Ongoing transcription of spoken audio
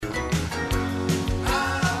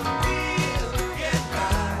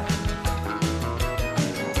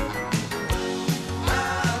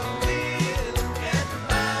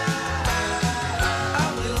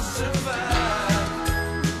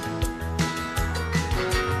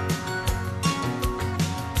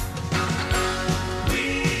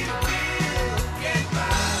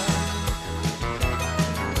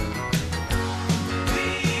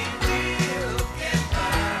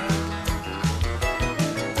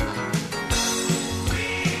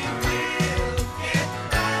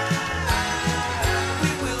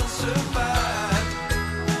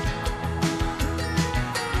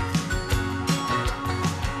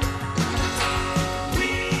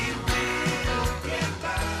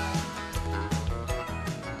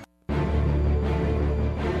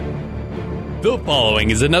The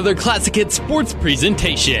following is another Classic Hits sports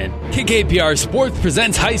presentation. KKPR Sports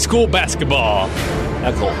presents high school basketball.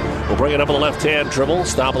 Eckel will bring it up on the left-hand dribble.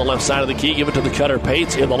 Stop on the left side of the key. Give it to the cutter.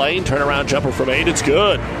 Pates in the lane. Turnaround jumper from 8. It's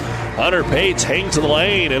good. Hunter Pates hangs in the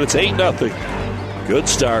lane, and it's 8-0. Good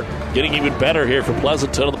start. Getting even better here for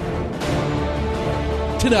Pleasanton.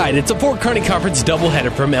 Tonight, it's a Fort Kearney Conference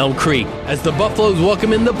doubleheader from Elm Creek as the Buffaloes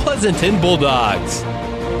welcome in the Pleasanton Bulldogs.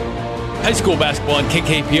 High school basketball on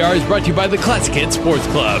KKPR is brought to you by the Classic Hits Sports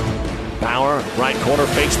Club. Bauer, right corner,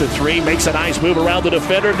 fakes the three, makes a nice move around the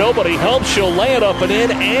defender. Nobody helps. She'll lay it up and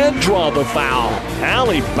in and draw the foul.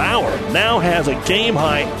 Allie Bauer now has a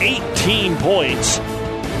game-high 18 points.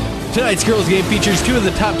 Tonight's girls' game features two of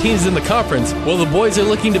the top teams in the conference, while the boys are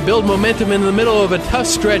looking to build momentum in the middle of a tough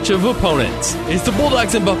stretch of opponents. It's the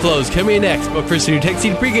Bulldogs and Buffaloes coming in next, but first, the New Tech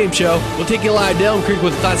Seed pregame show. We'll take you live to Elm Creek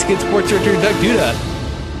with Classic Hits Sports Director Doug Duda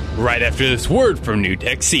right after this word from New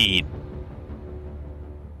Tech Seed.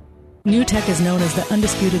 New Tech is known as the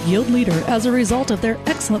undisputed yield leader as a result of their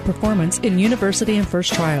excellent performance in university and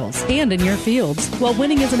first trials and in your fields. While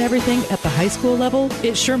winning isn't everything at the high school level,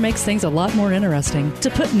 it sure makes things a lot more interesting. To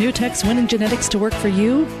put New Tech's winning genetics to work for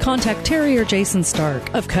you, contact Terry or Jason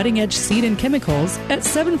Stark of Cutting Edge Seed and Chemicals at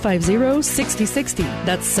 750-6060.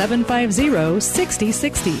 That's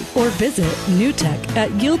 750-6060. Or visit newtech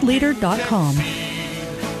at yieldleader.com.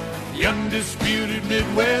 The undisputed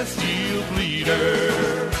Midwest yield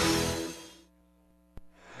leader.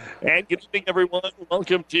 And good evening, everyone.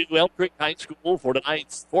 Welcome to Elm Creek High School for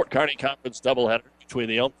tonight's Fort Kearney Conference doubleheader between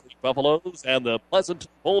the Elm Creek Buffaloes and the Pleasanton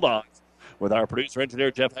Bulldogs. With our producer-engineer,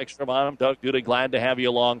 Jeff Ekstrom, I'm Doug Duda. Glad to have you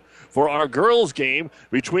along for our girls' game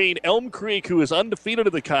between Elm Creek, who is undefeated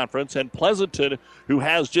in the conference, and Pleasanton, who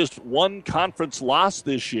has just one conference loss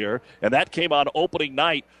this year, and that came on opening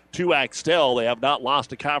night to Axtell. They have not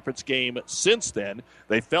lost a conference game since then.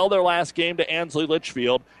 They fell their last game to Ansley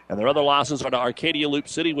Litchfield, and their other losses are to Arcadia Loop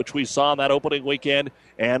City, which we saw in that opening weekend,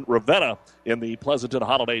 and Ravenna in the Pleasanton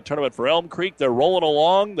Holiday Tournament. For Elm Creek, they're rolling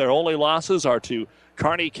along. Their only losses are to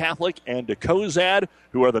Kearney Catholic and to Cozad,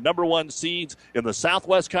 who are the number one seeds in the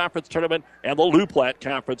Southwest Conference Tournament and the Luplat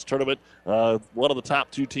Conference Tournament. One of the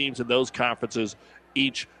top two teams in those conferences,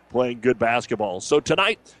 each playing good basketball. So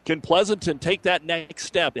tonight, can Pleasanton take that next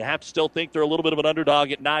step? They have to still think they're a little bit of an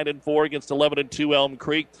underdog at 9-4 against 11-2 Elm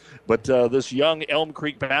Creek. But this young Elm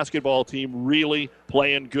Creek basketball team really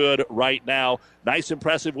playing good right now. Nice,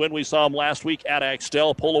 impressive win. We saw them last week at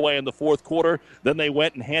Axtell pull away in the fourth quarter. Then they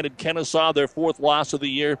went and handed Kennesaw their fourth loss of the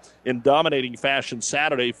year in dominating fashion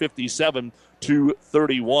Saturday,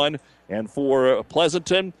 57-31. And for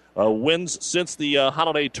Pleasanton, wins since the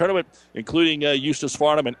holiday tournament, including Eustis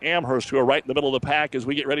Farnham and Amherst, who are right in the middle of the pack as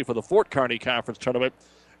we get ready for the Fort Kearney Conference Tournament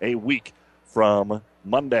a week from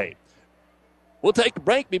Monday. We'll take a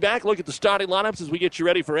break, be back, look at the starting lineups as we get you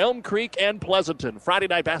ready for Elm Creek and Pleasanton. Friday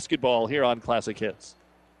night basketball here on Classic Hits.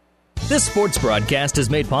 This sports broadcast is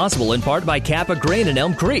made possible in part by Kappa Grain in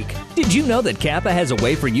Elm Creek. Did you know that Kappa has a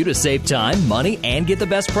way for you to save time, money, and get the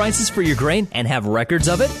best prices for your grain and have records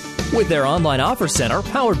of it? With their online offer center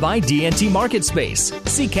powered by DNT Market Space.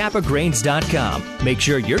 See kappagrains.com. Make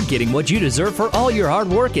sure you're getting what you deserve for all your hard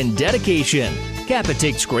work and dedication. Kappa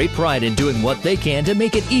takes great pride in doing what they can to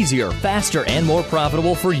make it easier, faster, and more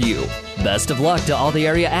profitable for you. Best of luck to all the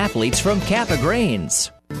area athletes from Kappa Grains.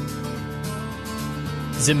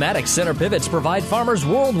 Zimmatic center pivots provide farmers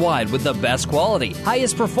worldwide with the best quality,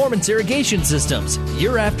 highest performance irrigation systems.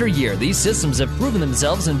 Year after year, these systems have proven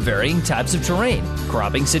themselves in varying types of terrain,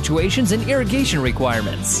 cropping situations, and irrigation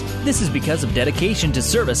requirements. This is because of dedication to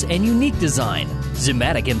service and unique design.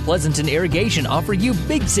 Zimmatic and Pleasanton Irrigation offer you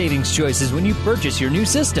big savings choices when you purchase your new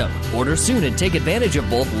system. Order soon and take advantage of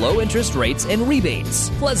both low interest rates and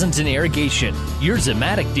rebates. Pleasanton Irrigation, your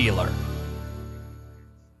Zimmatic dealer.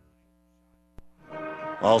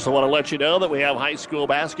 Also want to let you know that we have high school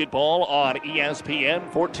basketball on ESPN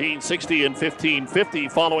 1460 and 1550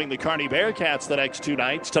 following the Kearney Bearcats the next two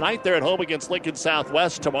nights. Tonight they're at home against Lincoln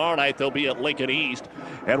Southwest. Tomorrow night they'll be at Lincoln East.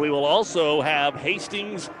 And we will also have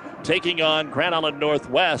Hastings taking on Grand Island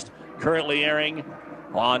Northwest, currently airing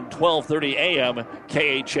on 12:30 a.m.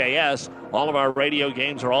 KHAS. All of our radio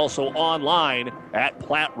games are also online at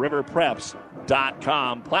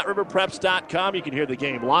PlatteRiverPreps.com. PlatteRiverPreps.com. You can hear the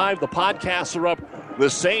game live. The podcasts are up the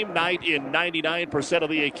same night in 99% of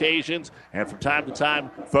the occasions, and from time to time,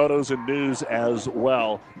 photos and news as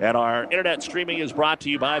well. And our internet streaming is brought to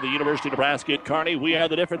you by the University of Nebraska at Kearney. We are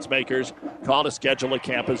the difference makers. Call to schedule a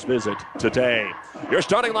campus visit today. Your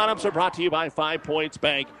starting lineups are brought to you by 5 Points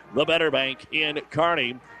Bank, the better bank in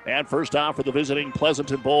Kearney. And first off for the visiting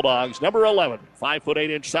Pleasanton Bulldogs, number 11,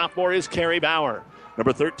 5'8" sophomore is Carrie Bauer.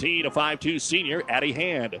 Number 13, a 5'2 senior, Addie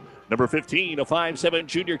Hand. Number 15, a 5'7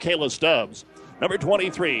 junior, Kayla Stubbs. Number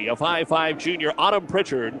 23, a 5'5 junior, Autumn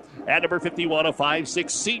Pritchard. And number 51, a 5'6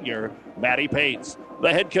 senior, Maddie Pates.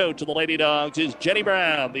 The head coach of the Lady Dogs is Jenny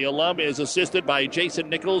Brown. The alum is assisted by Jason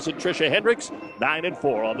Nichols and Tricia Hendricks,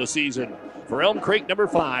 9-4 on the season. For Elm Creek, number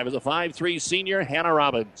 5 is a 5'3 senior, Hannah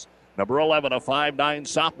Robbins. Number 11, a 5'9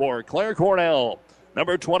 sophomore, Claire Cornell.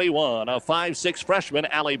 Number 21, a 5'6 freshman,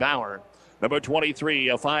 Allie Bauer. Number 23,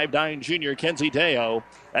 a 5'9 junior, Kenzie Deo.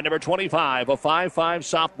 And number 25, a 5'5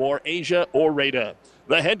 sophomore, Asia Oreda.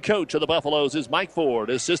 The head coach of the Buffaloes is Mike Ford,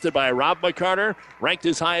 assisted by Rob McCarter, ranked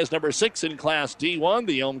as high as number 6 in Class D1.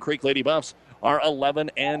 The Elm Creek Lady Buffs are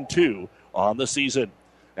 11-2 on the season.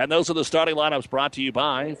 And those are the starting lineups brought to you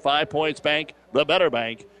by 5 Points Bank, the better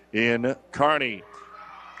bank in Kearney.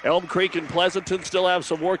 Elm Creek and Pleasanton still have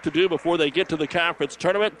some work to do before they get to the conference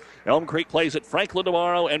tournament. Elm Creek plays at Franklin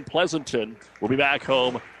tomorrow, and Pleasanton will be back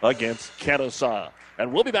home against Kennesaw.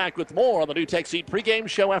 And we'll be back with more on the New Tech Seed pregame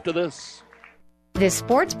show after this. This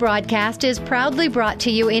sports broadcast is proudly brought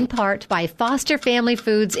to you in part by Foster Family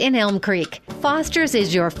Foods in Elm Creek. Foster's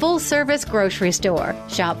is your full-service grocery store.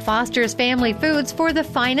 Shop Foster's Family Foods for the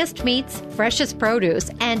finest meats, freshest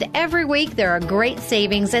produce, and every week there are great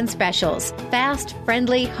savings and specials. Fast,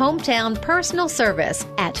 friendly, hometown personal service.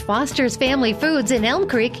 At Foster's Family Foods in Elm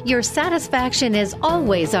Creek, your satisfaction is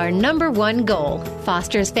always our number one goal.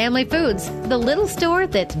 Foster's Family Foods, the little store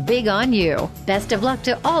that's big on you. Best of luck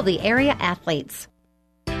to all the area athletes.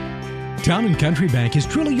 Town & Country Bank is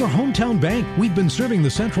truly your hometown bank. We've been serving the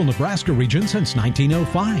central Nebraska region since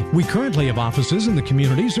 1905. We currently have offices in the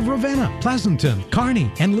communities of Ravenna, Pleasanton,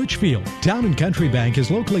 Kearney, and Litchfield. Town & Country Bank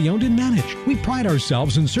is locally owned and managed. We pride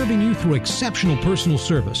ourselves in serving you through exceptional personal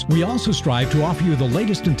service. We also strive to offer you the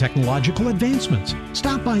latest in technological advancements.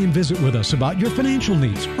 Stop by and visit with us about your financial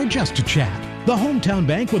needs or just to chat. The hometown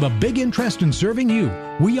bank with a big interest in serving you.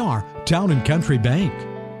 We are Town & Country Bank.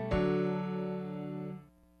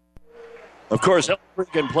 Of course, Elm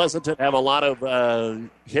Creek and Pleasanton have a lot of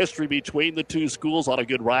history between the two schools, a lot of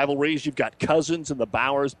good rivalries. You've got Cousins and the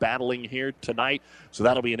Bowers battling here tonight, so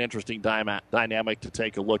that'll be an interesting dynamic to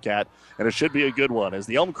take a look at, and it should be a good one as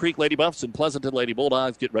the Elm Creek Lady Buffs and Pleasanton Lady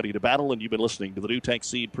Bulldogs get ready to battle, and you've been listening to the New Tech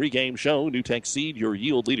Seed pregame show. New Tech Seed, your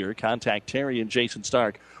yield leader. Contact Terry and Jason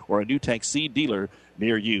Stark or a New Tech Seed dealer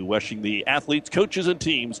near you, wishing the athletes, coaches, and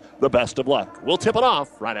teams the best of luck. We'll tip it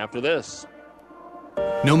off right after this.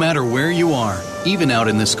 No matter where you are, even out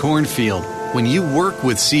in this cornfield, when you work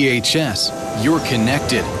with CHS, you're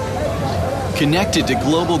connected. Connected to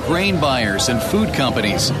global grain buyers and food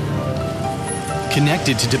companies.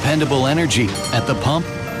 Connected to dependable energy at the pump,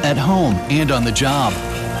 at home, and on the job.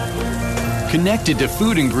 Connected to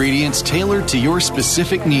food ingredients tailored to your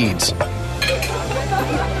specific needs.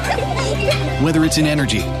 Whether it's in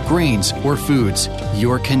energy, grains, or foods,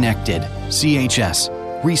 you're connected. CHS.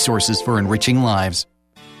 Resources for enriching lives.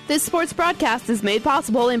 This sports broadcast is made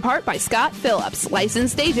possible in part by Scott Phillips,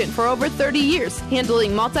 licensed agent for over 30 years,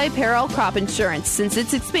 handling multi-peril crop insurance since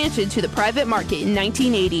its expansion to the private market in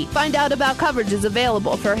 1980. Find out about coverages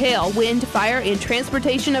available for hail, wind, fire, and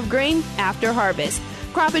transportation of grain after harvest.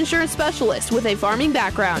 Crop insurance specialist with a farming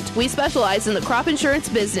background. We specialize in the crop insurance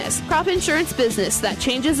business. Crop insurance business that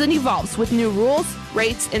changes and evolves with new rules,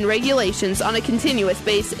 rates, and regulations on a continuous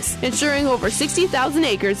basis, insuring over 60,000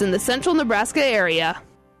 acres in the central Nebraska area.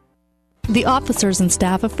 The officers and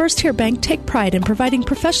staff of First Tier Bank take pride in providing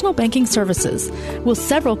professional banking services with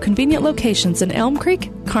several convenient locations in Elm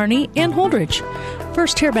Creek, Kearney, and Holdridge.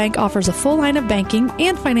 First Tier Bank offers a full line of banking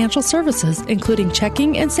and financial services, including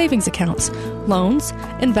checking and savings accounts, loans,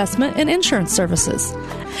 investment, and insurance services,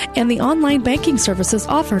 and the online banking services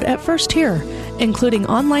offered at First Tier, including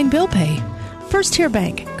online bill pay. First Tier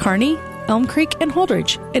Bank, Kearney, Elm Creek, and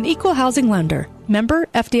Holdridge, an equal housing lender. Member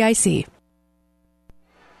FDIC.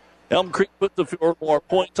 Elm Creek put the 4 more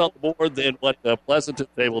points on the board than what Pleasanton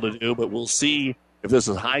was able to do, but we'll see if this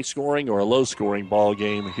is a high-scoring or a low-scoring ball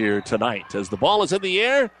game here tonight. As the ball is in the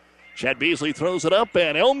air, Chad Beasley throws it up,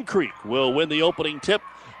 and Elm Creek will win the opening tip.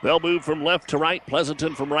 They'll move from left to right,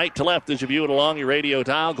 Pleasanton from right to left as you view it along your radio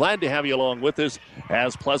dial. Glad to have you along with us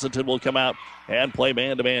as Pleasanton will come out and play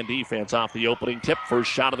man-to-man defense off the opening tip. First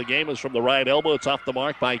shot of the game is from the right elbow. It's off the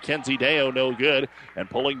mark by Kenzie Deo, no good. And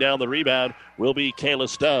pulling down the rebound will be Kayla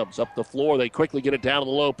Stubbs. Up the floor, they quickly get it down to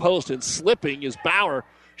the low post, and slipping is Bauer.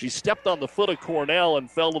 She stepped on the foot of Cornell and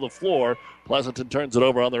fell to the floor. Pleasanton turns it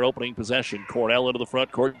over on their opening possession. Cornell into the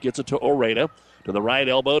front court, gets it to Oreda. To the right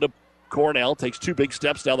elbow to Cornell, takes 2 big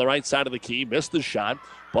steps down the right side of the key, missed the shot.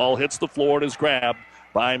 Ball hits the floor and is grabbed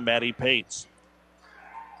by Maddie Pates.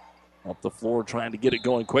 Up the floor trying to get it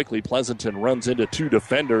going quickly. Pleasanton runs into two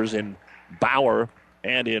defenders in Bauer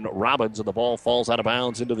and in Robbins, and the ball falls out of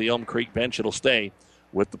bounds into the Elm Creek bench. It'll stay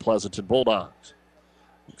with the Pleasanton Bulldogs.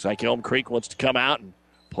 Looks like Elm Creek wants to come out and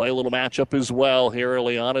play a little matchup as well here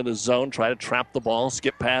early on in the zone. Try to trap the ball.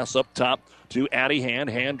 Skip pass up top to Addie Hand.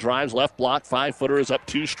 Hand drives left block. 5-footer is up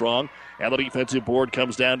too strong. And the defensive board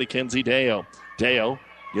comes down to Kenzie Deo. Deo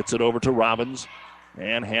gets it over to Robbins.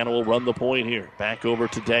 And Hannah will run the point here. Back over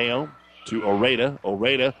to Deo, to Oreda.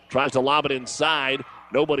 Oreda tries to lob it inside.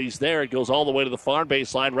 Nobody's there. It goes all the way to the far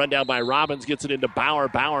baseline. Run down by Robbins. Gets it into Bauer.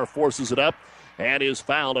 Bauer forces it up and is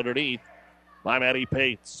fouled underneath by Maddie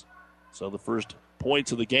Pates. So the first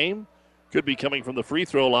points of the game could be coming from the free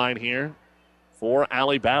throw line here for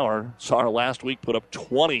Allie Bauer. Saw her last week put up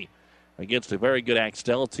 20 against a very good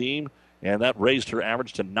Axtell team, and that raised her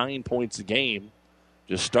average to 9 points a game.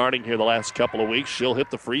 Just starting here the last couple of weeks, she'll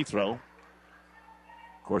hit the free throw. Of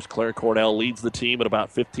course, Claire Cornell leads the team at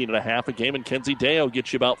about 15.5 a game, and Kenzie Deo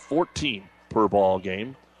gets you about 14 per ball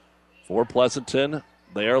game. For Pleasanton,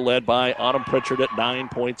 they are led by Autumn Pritchard at 9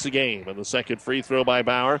 points a game. And the second free throw by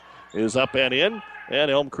Bauer is up and in,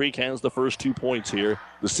 and Elm Creek has the first 2 points here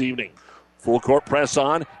this evening. Full court press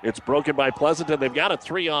on. It's broken by Pleasanton. They've got a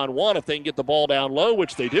 3-on-1 if they can get the ball down low,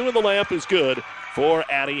 which they do, and the layup is good for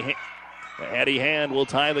Addie Hand. Addie Hand will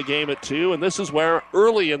tie the game at 2, and this is where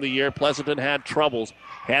early in the year Pleasanton had troubles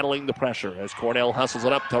handling the pressure as Cornell hustles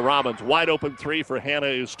it up to Robbins. Wide open 3 for Hannah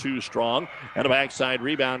is too strong, and a backside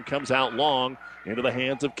rebound comes out long into the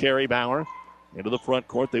hands of Carrie Bauer. Into the front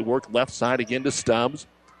court, they work left side again to Stubbs.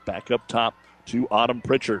 Back up top to Autumn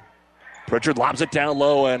Pritchard. Pritchard lobs it down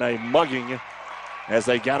low, and a mugging as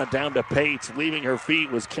they got it down to Pates. Leaving her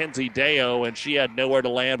feet was Kenzie Deo, and she had nowhere to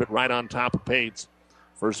land but right on top of Pates.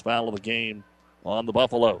 First foul of the game on the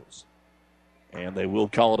Buffaloes. And they will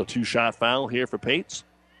call it a 2-shot foul here for Pates.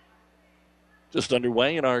 Just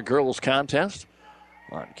underway in our girls contest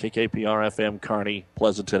on KKPR-FM, Kearney,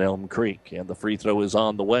 Pleasanton, Elm Creek. And the free throw is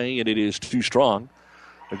on the way, and it is too strong.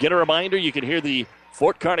 Again, a reminder, you can hear the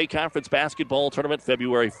Fort Kearney Conference Basketball Tournament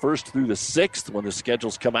February 1st through the 6th. When the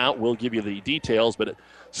schedules come out, we'll give you the details. But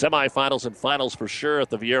semifinals and finals for sure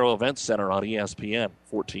at the Viero Events Center on ESPN,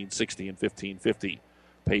 1460 and 1550.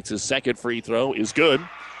 Pates' second free throw is good.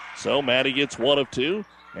 So Maddie gets 1 of 2.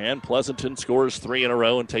 And Pleasanton scores 3 in a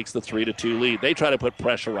row and takes the 3-2 lead. They try to put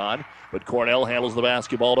pressure on, but Cornell handles the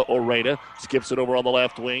basketball to Oreda. Skips it over on the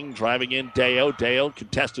left wing. Driving in Deo. Deo,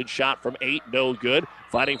 contested shot from 8, no good.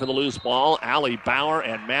 Fighting for the loose ball. Allie Bauer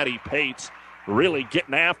and Maddie Pates really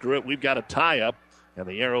getting after it. We've got a tie-up, and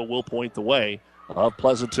the arrow will point the way of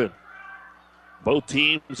Pleasanton. Both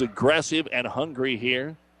teams aggressive and hungry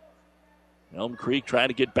here. Elm Creek trying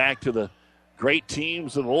to get back to the great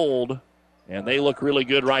teams of old, and they look really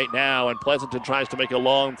good right now. And Pleasanton tries to make a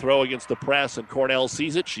long throw against the press, and Cornell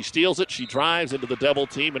sees it. She steals it. She drives into the double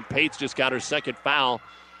team, and Pates just got her second foul.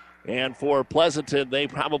 And for Pleasanton, they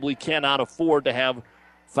probably cannot afford to have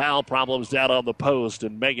foul problems down on the post.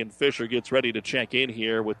 And Megan Fisher gets ready to check in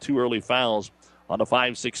here with 2 early fouls on the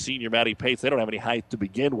 5'6" senior Maddie Pates. They don't have any height to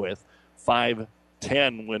begin with.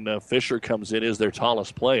 5'10" when Fisher comes in is their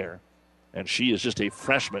tallest player. And she is just a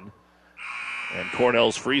freshman. And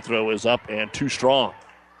Cornell's free throw is up and too strong.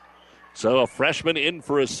 So a freshman in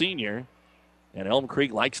for a senior. And Elm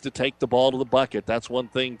Creek likes to take the ball to the bucket. That's one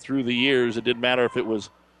thing through the years. It didn't matter if it was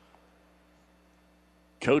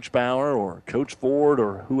Coach Bauer or Coach Ford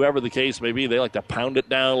or whoever the case may be. They like to pound it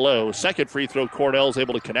down low. Second free throw Cornell's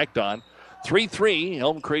able to connect on. 3-3.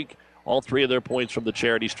 Elm Creek, all 3 of their points from the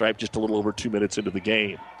charity stripe just a little over 2 minutes into the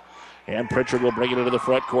game. And Pritchard will bring it into the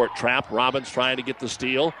front court. Trap. Robbins trying to get the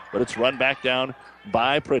steal, but it's run back down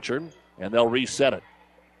by Pritchard, and they'll reset it.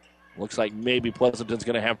 Looks like maybe Pleasanton's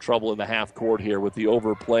going to have trouble in the half court here with the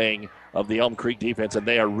overplaying of the Elm Creek defense, and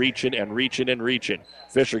they are reaching and reaching and reaching.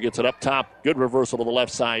 Fisher gets it up top. Good reversal to the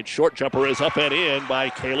left side. Short jumper is up and in by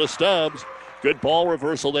Kayla Stubbs. Good ball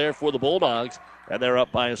reversal there for the Bulldogs, and they're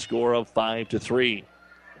up by a score of 5-3.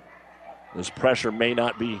 This pressure may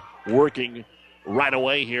not be working right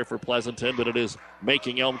away here for Pleasanton, but it is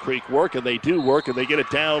making Elm Creek work, and they do work, and they get it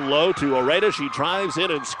down low to Oreda. She drives in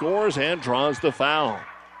and scores and draws the foul.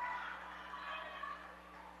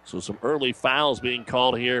 So some early fouls being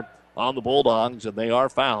called here on the Bulldogs, and they are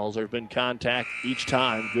fouls. There have been contact each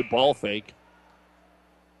time. Good ball fake.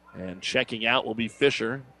 And checking out will be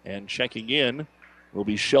Fisher, and checking in will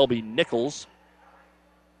be Shelby Nichols.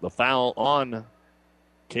 The foul on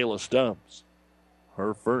Kayla Stubbs,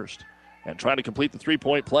 her first. And trying to complete the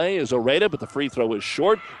three-point play is Oreda, but the free throw is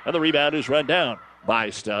short, and the rebound is run down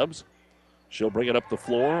by Stubbs. She'll bring it up the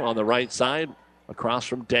floor on the right side across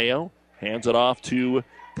from Deo. Hands it off to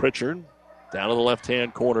Pritchard. Down to the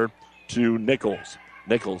left-hand corner to Nichols.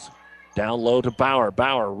 Nichols down low to Bauer.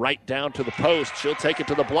 Bauer right down to the post. She'll take it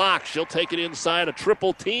to the block. She'll take it inside a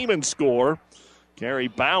triple team and score. Carrie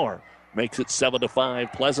Bauer makes it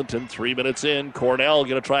 7-5 Pleasanton. 3 minutes in. Cornell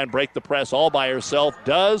going to try and break the press all by herself.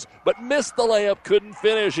 Does, but missed the layup. Couldn't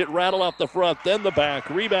finish. It rattled off the front, then the back.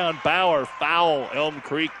 Rebound Bauer. Foul. Elm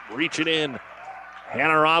Creek reaching in.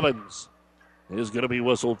 Hannah Robbins is going to be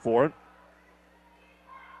whistled for it.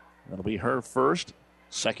 That'll be her first.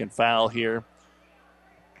 Second foul here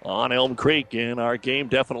on Elm Creek. And our game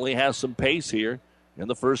definitely has some pace here in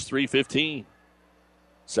the first 3:15.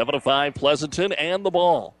 7-5 Pleasanton and the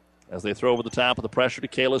ball as they throw over the top of the pressure to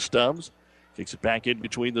Kayla Stubbs. Kicks it back in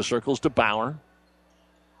between the circles to Bauer.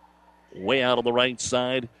 Way out on the right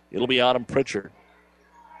side, it'll be Autumn Pritchard.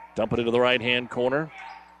 Dump it into the right-hand corner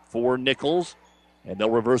for Nichols. And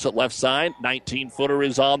they'll reverse it left side. 19-footer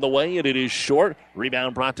is on the way, and it is short.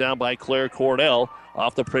 Rebound brought down by Claire Cornell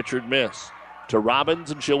off the Pritchard miss. To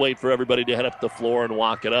Robbins, and she'll wait for everybody to head up the floor and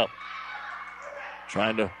walk it up.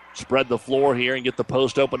 Trying to spread the floor here and get the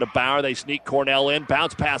post open to Bauer. They sneak Cornell in.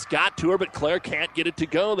 Bounce pass got to her, but Claire can't get it to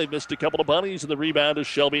go. They missed a couple of bunnies, and the rebound is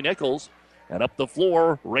Shelby Nichols. And up the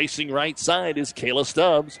floor, racing right side, is Kayla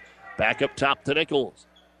Stubbs. Back up top to Nichols.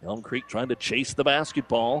 Elm Creek trying to chase the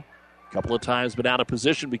basketball. A couple of times been out of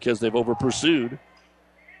position because they've over-pursued.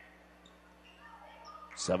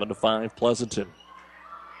 7-5 Pleasanton.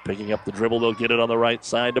 Picking up the dribble, they'll get it on the right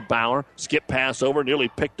side to Bauer. Skip pass over, nearly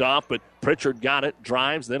picked off, but Pritchard got it,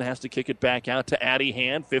 drives, then has to kick it back out to Addie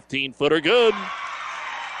Hand. 15-footer, good.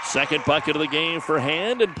 Second bucket of the game for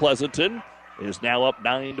Hand, and Pleasanton is now up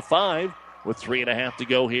 9-5 with 3.5 to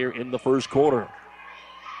go here in the first quarter.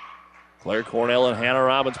 Claire Cornell and Hannah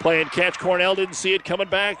Robbins playing catch. Cornell didn't see it coming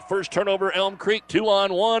back. First turnover, Elm Creek,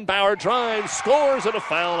 2-on-1. Bauer drives, scores, and a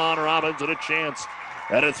foul on Robbins, and a chance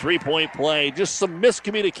at a three-point play. Just some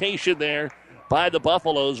miscommunication there by the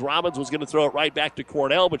Buffaloes. Robbins was going to throw it right back to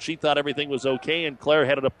Cornell, but she thought everything was okay, and Claire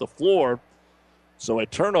headed up the floor. So a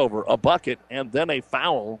turnover, a bucket, and then a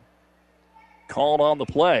foul called on the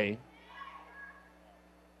play.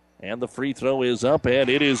 And the free throw is up, and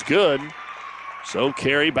it is good. So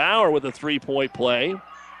Carrie Bauer with a three-point play.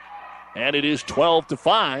 And it is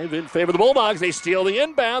 12-5 in favor of the Bulldogs. They steal the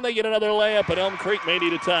inbound. They get another layup, and Elm Creek may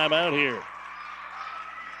need a timeout here.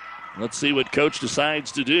 Let's see what Coach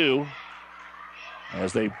decides to do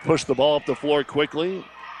as they push the ball up the floor quickly.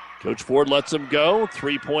 Coach Ford lets them go.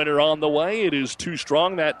 Three-pointer on the way. It is too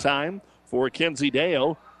strong that time for Kenzie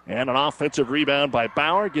Deo. And an offensive rebound by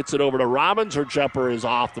Bauer. Gets it over to Robbins. Her jumper is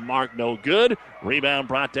off the mark. No good. Rebound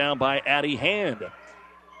brought down by Addie Hand.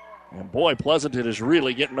 And boy, Pleasanton is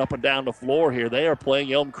really getting up and down the floor here. They are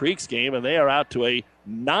playing Elm Creek's game, and they are out to a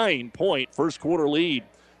 9-point first quarter lead.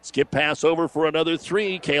 Skip pass over for another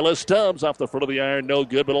three. Kayla Stubbs off the front of the iron. No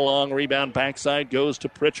good, but a long rebound backside goes to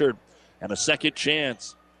Pritchard. And a second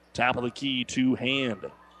chance. Top of the key to Hand.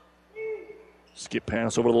 Skip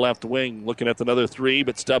pass over the left wing. Looking at another three,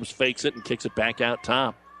 but Stubbs fakes it and kicks it back out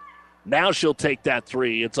top. Now she'll take that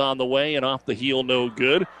three. It's on the way and off the heel, no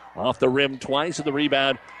good. Off the rim twice, and the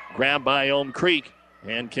rebound grabbed by Elm Creek.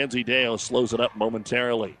 And Kenzie Deo slows it up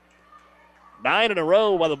momentarily. 9 in a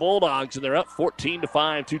row by the Bulldogs, and they're up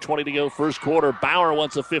 14-5, 2:20 to go first quarter. Bauer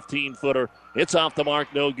wants a 15-footer. It's off the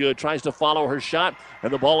mark, no good. Tries to follow her shot,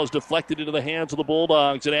 and the ball is deflected into the hands of the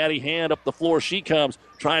Bulldogs. And Addie Hand up the floor. She comes,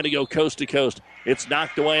 trying to go coast to coast. It's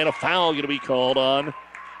knocked away, and a foul going to be called on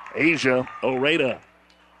Asia Oreda.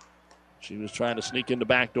 She was trying to sneak in the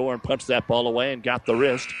back door and punch that ball away and got the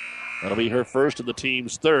wrist. That'll be her first and the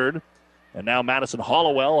team's third. And now Madison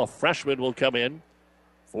Hollowell, a freshman, will come in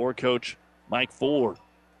for Coach Mike Ford.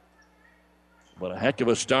 But a heck of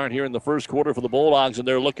a start here in the first quarter for the Bulldogs, and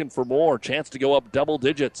they're looking for more. Chance to go up double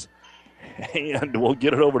digits. And we'll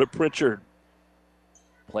get it over to Pritchard.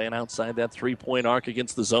 Playing outside that three-point arc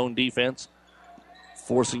against the zone defense.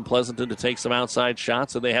 Forcing Pleasanton to take some outside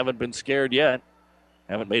shots, and they haven't been scared yet.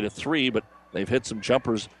 Haven't made a three, but they've hit some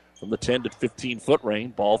jumpers from the 10 to 15-foot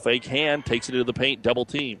range. Ball fake, Hand takes it into the paint, double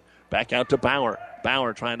team. Back out to Bauer.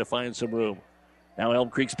 Bauer trying to find some room. Now Elm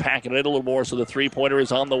Creek's packing it a little more, so the three-pointer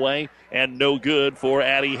is on the way, and no good for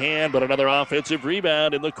Addie Hand, but another offensive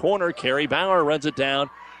rebound in the corner. Carrie Bauer runs it down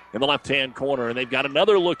in the left-hand corner, and they've got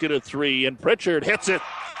another look at a three, and Pritchard hits it.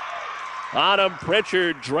 Autumn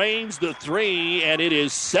Pritchard drains the three, and it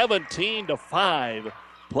is 17-5.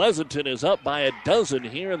 Pleasanton is up by a dozen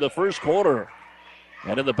here in the first quarter.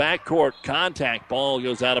 And in the backcourt, contact. Ball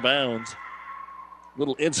goes out of bounds.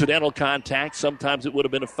 Little incidental contact. Sometimes it would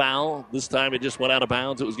have been a foul. This time it just went out of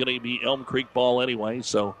bounds. It was going to be Elm Creek ball anyway,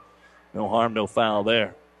 so no harm, no foul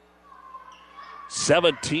there.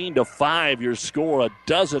 17-5 your score, a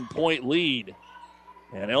 12-point lead.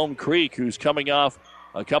 And Elm Creek, who's coming off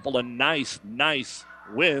a couple of nice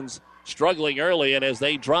wins, struggling early, and as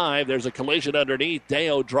they drive, there's a collision underneath.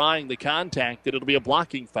 Deo drawing the contact, and it'll be a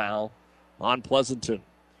blocking foul on Pleasanton.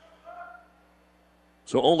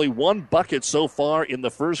 So only one bucket so far in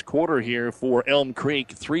the first quarter here for Elm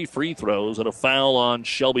Creek. 3 free throws and a foul on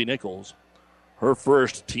Shelby Nichols. Her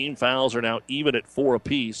first. Team fouls are now even at 4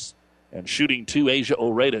 apiece. And shooting 2, Asia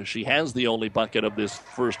Oreda. She has the only bucket of this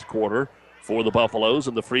first quarter for the Buffaloes,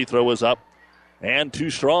 and the free throw is up and too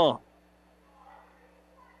strong.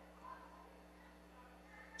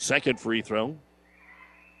 Second free throw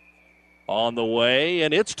on the way,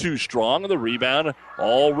 and it's too strong. The rebound,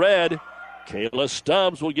 all red. Kayla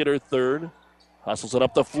Stubbs will get her third. Hustles it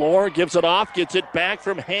up the floor, gives it off, gets it back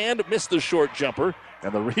from hand, missed the short jumper,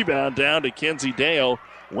 and the rebound down to Kenzie Deo.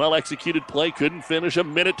 Well-executed play, couldn't finish. A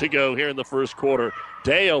minute to go here in the first quarter.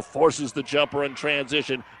 Deo forces the jumper in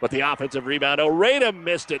transition, but the offensive rebound, Oreda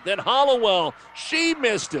missed it. Then Hollowell, she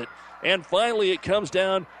missed it. And finally it comes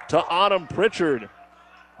down to Autumn Pritchard.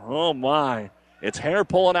 Oh, my. It's hair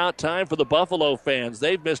pulling out time for the Buffalo fans.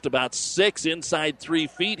 They've missed about 6 inside 3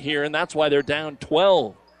 feet here, and that's why they're down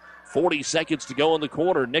 12. 40 seconds to go in the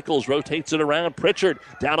quarter. Nichols rotates it around. Pritchard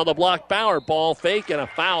down on the block. Bauer, ball fake, and a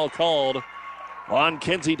foul called on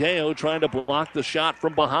Kenzie Deo, trying to block the shot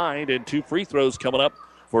from behind. And 2 free throws coming up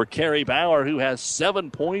for Carrie Bauer, who has 7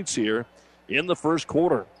 points here in the first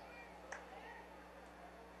quarter.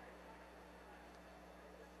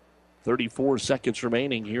 34 seconds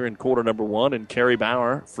remaining here in quarter number 1, and Carrie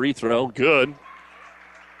Bauer, free throw, good.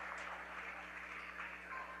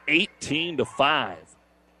 18-5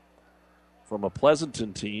 from a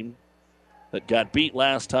Pleasanton team that got beat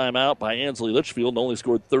last time out by Ansley Litchfield and only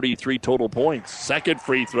scored 33 total points. Second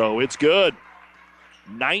free throw, it's good.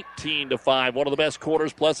 19-5, one of the best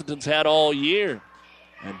quarters Pleasanton's had all year.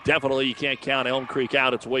 And definitely you can't count Elm Creek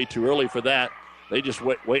out. It's way too early for that. They just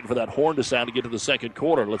waiting for that horn to sound to get to the second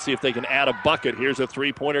quarter. Let's see if they can add a bucket. Here's a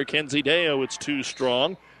three-pointer, Kenzie Deo. It's too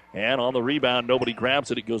strong. And on the rebound, nobody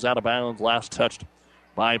grabs it. It goes out of bounds, last touched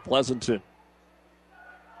by Pleasanton.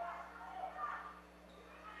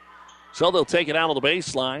 So they'll take it out on the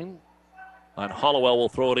baseline. And Hollowell will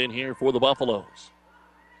throw it in here for the Buffaloes.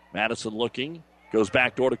 Madison looking. Goes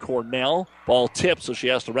back door to Cornell. Ball tips, so she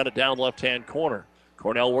has to run it down the left-hand corner.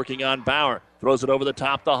 Cornell working on Bauer. Throws it over the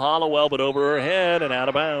top to Hollowell, but over her head and out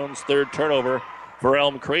of bounds. Third turnover for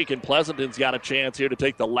Elm Creek, and Pleasanton's got a chance here to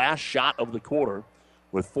take the last shot of the quarter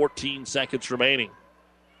with 14 seconds remaining.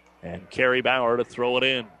 And Carrie Bauer to throw it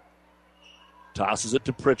in. Tosses it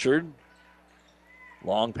to Pritchard.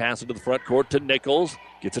 Long pass into the front court to Nichols.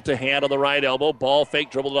 Gets it to hand on the right elbow. Ball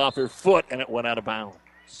fake, dribbled it off her foot, and it went out of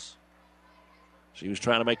bounds. She was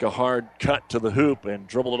trying to make a hard cut to the hoop and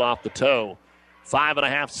dribbled it off the toe.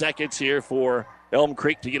 5.5 seconds here for Elm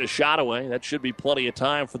Creek to get a shot away. That should be plenty of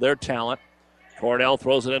time for their talent. Cornell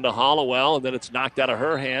throws it into Hollowell, and then it's knocked out of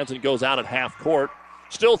her hands and goes out at half court.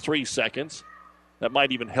 Still 3 seconds. That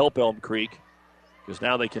might even help Elm Creek because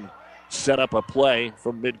now they can set up a play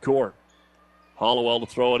from midcourt. Hollowell to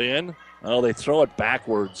throw it in. Oh, they throw it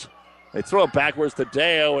backwards. They throw it backwards to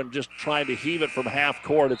Deo and just trying to heave it from half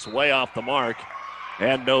court. It's way off the mark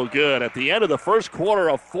and no good. At the end of the first quarter,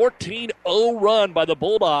 a 14-0 run by the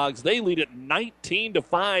Bulldogs. They lead it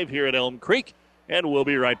 19-5 here at Elm Creek, and we'll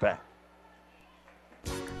be right back.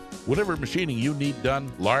 Whatever machining you need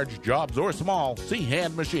done, large jobs or small, see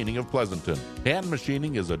Hand Machining of Pleasanton. Hand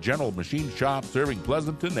Machining is a general machine shop serving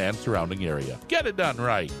Pleasanton and surrounding area. Get it done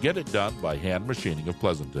right. Get it done by Hand Machining of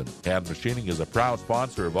Pleasanton. Hand Machining is a proud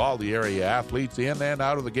sponsor of all the area athletes in and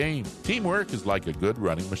out of the game. Teamwork is like a good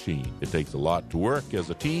running machine. It takes a lot to work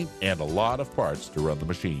as a team and a lot of parts to run the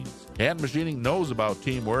machines. Hand Machining knows about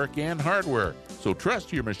teamwork and hard work, so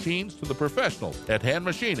trust your machines to the professionals at Hand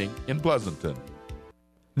Machining in Pleasanton.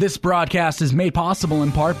 This broadcast is made possible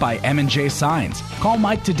in part by M&J Signs. Call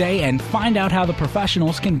Mike today and find out how the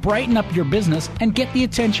professionals can brighten up your business and get the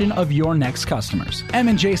attention of your next customers.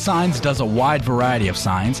 M&J Signs does a wide variety of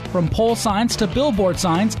signs, from pole signs to billboard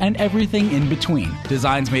signs and everything in between.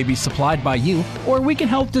 Designs may be supplied by you, or we can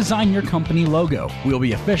help design your company logo. We'll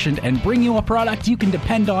be efficient and bring you a product you can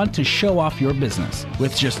depend on to show off your business.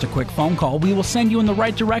 With just a quick phone call, we will send you in the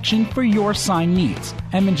right direction for your sign needs.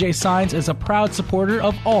 M&J Signs is a proud supporter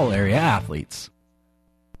of all area athletes.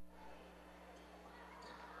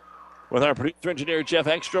 With our producer engineer Jeff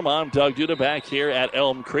Ekstrom, I'm Doug Duda back here at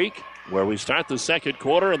Elm Creek, where we start the second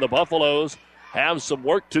quarter, and the Buffaloes have some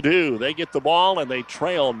work to do. They get the ball and they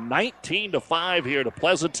trail 19-5 here to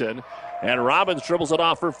Pleasanton. And Robbins dribbles it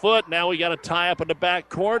off her foot. Now we got a tie up in the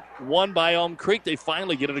backcourt. Won by Elm Creek. They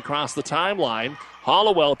finally get it across the timeline.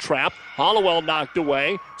 Hollowell trapped. Hollowell knocked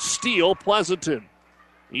away. Steal Pleasanton.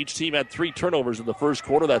 Each team had 3 turnovers in the first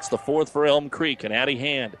quarter. That's the 4th for Elm Creek. And Addie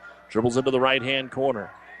Hand dribbles into the right-hand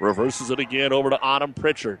corner. Reverses it again over to Autumn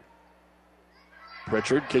Pritchard.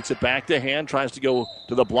 Pritchard kicks it back to Hand. Tries to go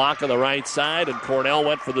to the block on the right side. And Cornell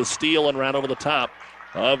went for the steal and ran over the top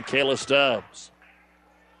of Kayla Stubbs.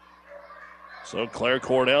 So Claire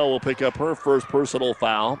Cornell will pick up her first personal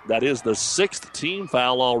foul. That is the 6th team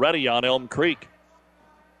foul already on Elm Creek.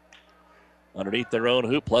 Underneath their own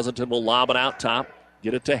hoop, Pleasanton will lob it out top.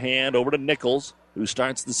 Get it to Hand, over to Nichols, who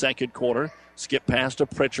starts the second quarter. Skip pass to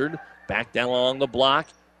Pritchard. Back down along the block.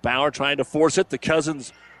 Bauer trying to force it. The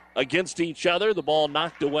Cousins against each other. The ball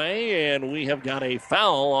knocked away, and we have got a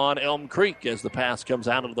foul on Elm Creek as the pass comes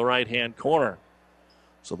out of the right-hand corner.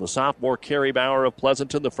 So the sophomore Carrie Bauer of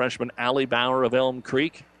Pleasanton, the freshman Allie Bauer of Elm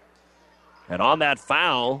Creek. And on that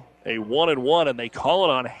foul, a 1-and-1, and they call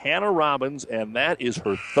it on Hannah Robbins, and that is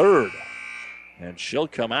her 3rd. And she'll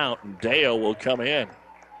come out, and Deo will come in.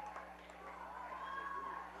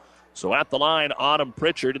 So at the line, Autumn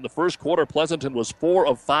Pritchard. In the first quarter, Pleasanton was 4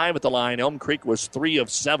 of 5 at the line. Elm Creek was 3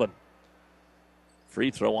 of 7.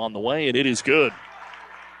 Free throw on the way, and it is good.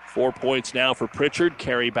 4 points now for Pritchard.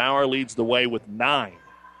 Carrie Bauer leads the way with 9.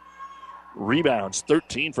 Rebounds,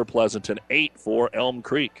 13 for Pleasanton, 8 for Elm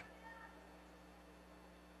Creek.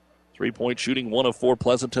 3-point shooting, 1 of 4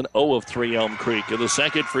 Pleasanton, 0 of 3 Elm Creek. And the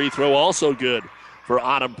second free throw also good for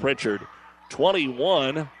Autumn Pritchard.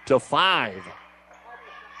 21-5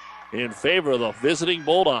 in favor of the visiting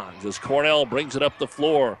Bulldogs as Cornell brings it up the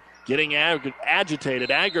floor. Getting agitated,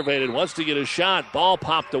 aggravated, wants to get a shot. Ball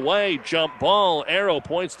popped away, jump ball, arrow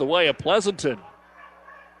points the way of Pleasanton.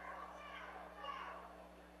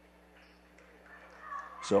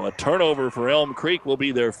 So a turnover for Elm Creek will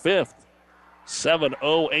be their 5th.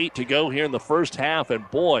 7:08 to go here in the first half, and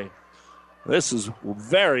boy, this is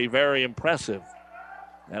very, very impressive.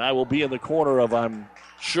 And I will be in the corner of, I'm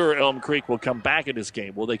sure Elm Creek will come back in this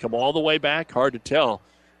game. Will they come all the way back? Hard to tell.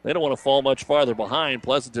 They don't want to fall much farther behind.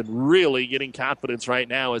 Pleasanton really getting confidence right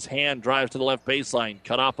now as Hand drives to the left baseline.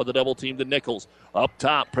 Cut off by the double team to Nichols. Up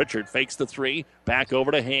top, Pritchard fakes the 3. Back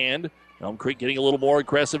over to Hand. Elm Creek getting a little more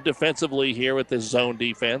aggressive defensively here with this zone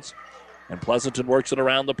defense. And Pleasanton works it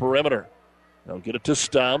around the perimeter. They'll get it to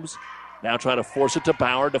Stubbs. Now trying to force it to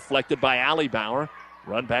Bauer. Deflected by Allie Bauer.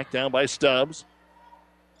 Run back down by Stubbs.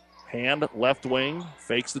 Hand left wing.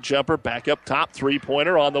 Fakes the jumper. Back up top.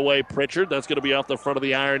 3-pointer on the way. Pritchard. That's going to be off the front of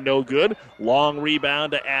the iron. No good. Long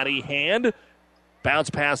rebound to Addie Hand.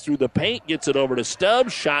 Bounce pass through the paint. Gets it over to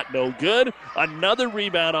Stubbs. Shot no good. Another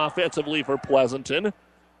rebound offensively for Pleasanton.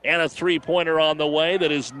 And a 3-pointer on the way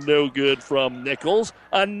that is no good from Nichols.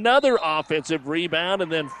 Another offensive rebound,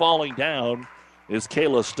 and then falling down is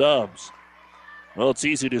Kayla Stubbs. Well, it's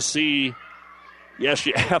easy to see. Yes,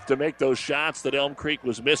 you have to make those shots that Elm Creek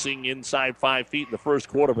was missing inside 5 feet in the first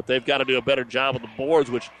quarter, but they've got to do a better job on the boards,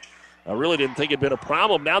 which I really didn't think had been a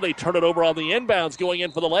problem. Now they turn it over on the inbounds. Going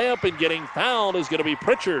in for the layup and getting fouled is going to be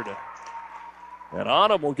Pritchard. And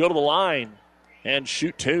Autumn will go to the line and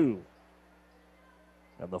shoot 2.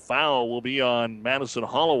 And the foul will be on Madison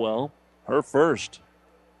Hollowell, her first.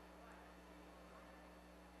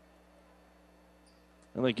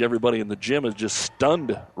 I think everybody in the gym is just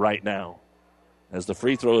stunned right now as the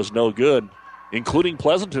free throw is no good, including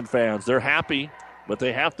Pleasanton fans. They're happy, but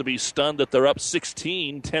they have to be stunned that they're up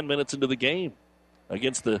 16 10 minutes into the game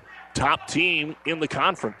against the top team in the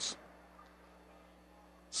conference.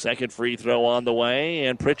 Second free throw on the way,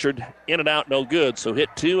 and Pritchard in and out, no good. So hit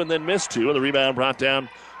 2 and then missed 2, and the rebound brought down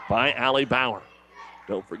by Allie Bauer.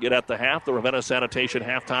 Don't forget at the half, the Ravenna Sanitation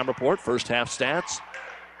halftime report, first half stats.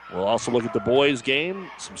 We'll also look at the boys' game,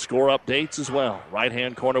 some score updates as well.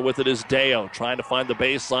 Right-hand corner with it is Deo, trying to find the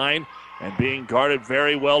baseline and being guarded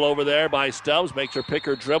very well over there by Stubbs. Makes her pick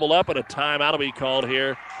her dribble up, and a timeout will be called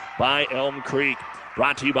here by Elm Creek.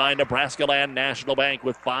 Brought to you by Nebraska Land National Bank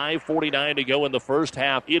with 5:49 to go in the first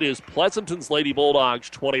half. It is Pleasanton's Lady Bulldogs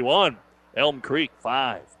 21, Elm Creek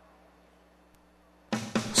 5.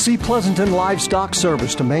 See Pleasanton Livestock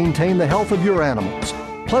Service to maintain the health of your animals.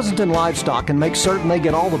 Pleasanton Livestock can make certain they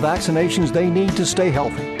get all the vaccinations they need to stay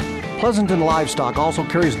healthy. Pleasanton Livestock also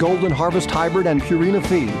carries Golden Harvest Hybrid and Purina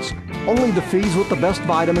feeds. Only the feeds with the best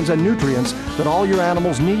vitamins and nutrients that all your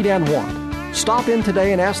animals need and want. Stop in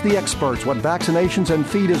today and ask the experts what vaccinations and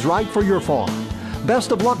feed is right for your farm.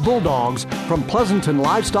 Best of luck, Bulldogs, from Pleasanton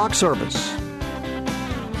Livestock Service.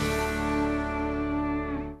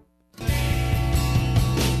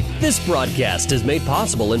 This broadcast is made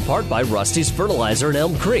possible in part by Rusty's Fertilizer in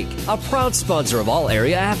Elm Creek, a proud sponsor of all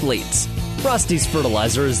area athletes. Rusty's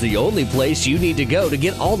Fertilizer is the only place you need to go to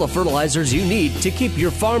get all the fertilizers you need to keep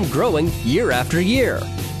your farm growing year after year.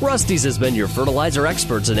 Rusty's has been your fertilizer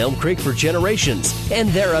experts in Elm Creek for generations, and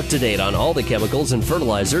they're up to date on all the chemicals and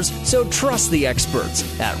fertilizers, so trust the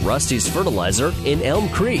experts at Rusty's Fertilizer in Elm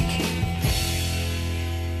Creek.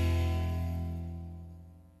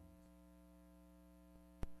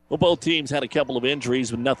 Well, both teams had a couple of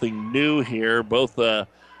injuries, but nothing new here. Both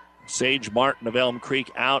Sage Martin of Elm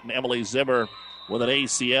Creek out and Emily Zimmer with an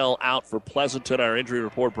ACL out for Pleasanton. Our injury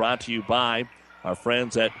report brought to you by our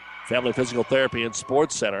friends at Family Physical Therapy and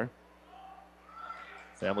Sports Center.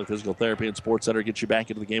 Family Physical Therapy and Sports Center gets you back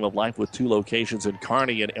into the game of life with 2 locations in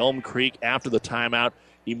Kearney and Elm Creek. After the timeout,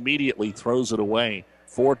 immediately throws it away.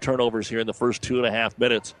 4 turnovers here in the first 2.5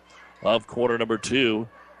 minutes of quarter number 2.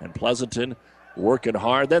 And Pleasanton working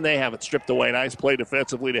hard. Then they have it stripped away. Nice play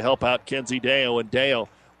defensively to help out Kenzie Deo. And Deo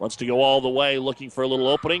wants to go all the way, looking for a little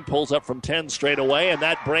opening. Pulls up from 10 straight away, and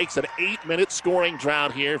that breaks an 8-minute scoring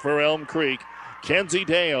drought here for Elm Creek. Kenzie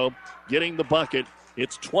Deo getting the bucket.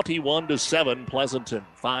 It's 21-7 Pleasanton.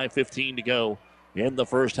 5:15 to go in the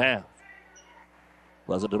first half.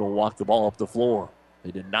 Pleasanton will walk the ball up the floor.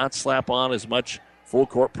 They did not slap on as much full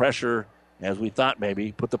court pressure as we thought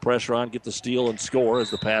maybe. Put the pressure on, get the steal, and score as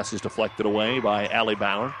the pass is deflected away by Allie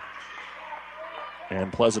Bauer.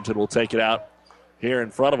 And Pleasanton will take it out here in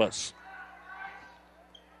front of us.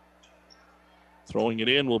 Throwing it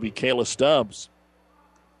in will be Kayla Stubbs.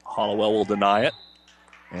 Hollowell will deny it,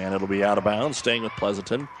 and it'll be out of bounds, staying with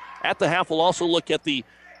Pleasanton. At the half, we'll also look at the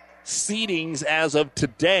seedings as of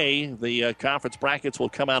today. The conference brackets will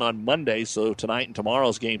come out on Monday, so tonight and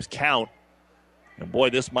tomorrow's games count. And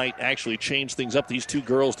boy, this might actually change things up. These 2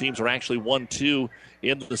 girls' teams are actually 1-2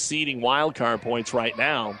 in the seeding wildcard points right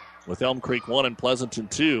now, with Elm Creek 1 and Pleasanton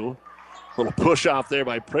 2. Little push off there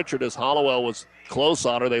by Pritchard as Hollowell was close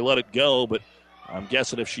on her. They let it go, but I'm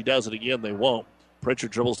guessing if she does it again, they won't.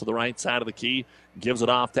 Pritchard dribbles to the right side of the key, gives it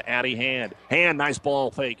off to Addie Hand. Hand, nice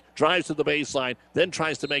ball fake, drives to the baseline, then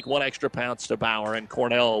tries to make 1 extra pounce to Bauer, and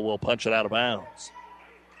Cornell will punch it out of bounds.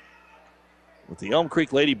 But the Elm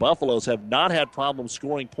Creek Lady Buffaloes have not had problems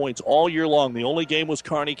scoring points all year long. The only game was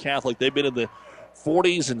Kearney Catholic. They've been in the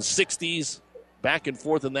 40s and 60s, back and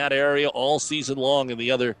forth in that area all season long in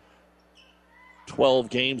the other 12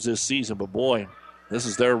 games this season. But boy, this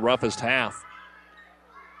is their roughest half.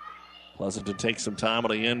 Pleasanton takes some time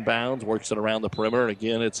on the inbounds, works it around the perimeter. And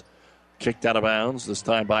again, it's kicked out of bounds, this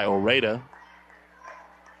time by Oreda.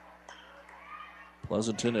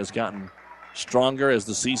 Pleasanton has gotten stronger as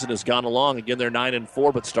the season has gone along. Again, they're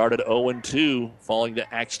 9-4, but started 0-2, falling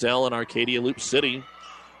to Axtell and Arcadia Loop City.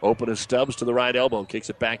 Open to Stubbs to the right elbow. Kicks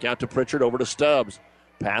it back out to Pritchard, over to Stubbs.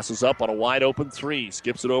 Passes up on a wide open 3.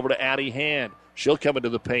 Skips it over to Addie Hand. She'll come into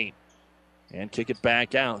the paint and kick it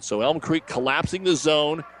back out. So Elm Creek collapsing the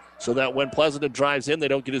zone so that when Pleasanton drives in, they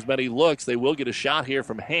don't get as many looks. They will get a shot here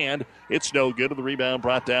from Hand. It's no good. The rebound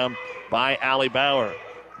brought down by Allie Bauer.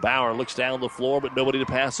 Bauer looks down the floor, but nobody to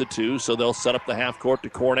pass it to, so they'll set up the half court to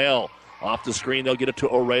Cornell. Off the screen, they'll get it to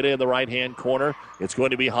Oreda in the right-hand corner. It's going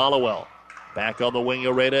to be Hollowell. Back on the wing,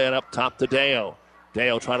 Oreda, and up top to Deo.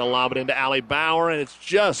 Deo trying to lob it into Allie Bauer, and it's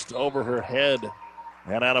just over her head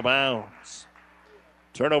and out of bounds.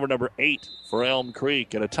 Turnover number 8 for Elm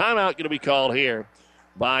Creek, and a timeout going to be called here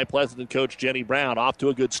by Pleasanton coach Jenny Brown. Off to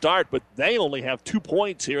a good start, but they only have 2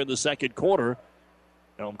 points here in the second quarter.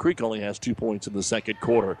 Elm Creek only has 2 points in the second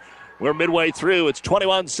quarter. We're midway through. It's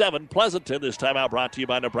 21-7 Pleasanton. This timeout brought to you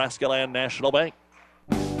by Nebraska Land National Bank.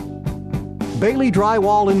 Bailey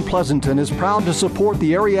Drywall in Pleasanton is proud to support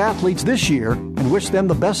the area athletes this year and wish them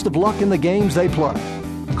the best of luck in the games they play.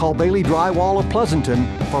 Call Bailey Drywall of Pleasanton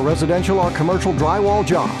for residential or commercial drywall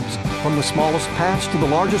jobs. From the smallest patch to the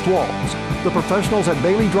largest walls, the professionals at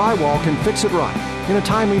Bailey Drywall can fix it right in a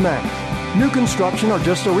timely manner. New construction or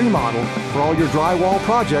just a remodel, for all your drywall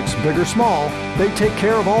projects, big or small, they take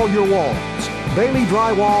care of all your walls. Bailey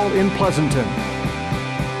Drywall in Pleasanton.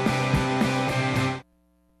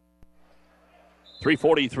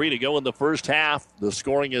 3:43 to go in the first half. The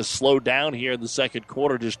scoring is slowed down here in the second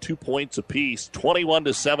quarter, just 2 points apiece.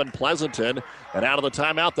 21-7 Pleasanton. And out of the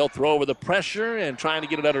timeout, they'll throw over the pressure and trying to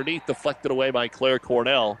get it underneath, deflected away by Claire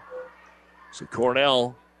Cornell. So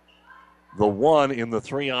Cornell, the one in the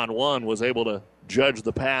 3-on-1, was able to judge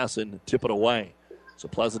the pass and tip it away. So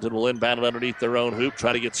Pleasanton will inbound it underneath their own hoop,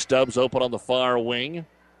 try to get Stubbs open on the far wing.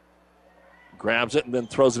 Grabs it and then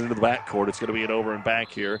throws it into the backcourt. It's going to be an over and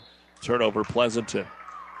back here. Turnover Pleasanton.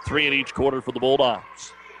 3 in each quarter for the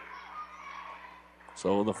Bulldogs.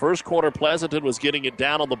 So in the first quarter, Pleasanton was getting it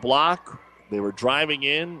down on the block. They were driving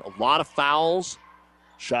in, a lot of fouls,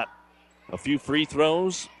 shot a few free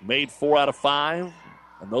throws, made 4 out of 5.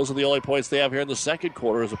 And those are the only points they have here in the second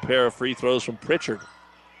quarter is a pair of free throws from Pritchard.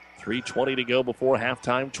 3:20 to go before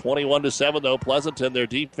halftime. 21-7, though. Pleasanton, their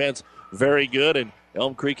defense, very good. And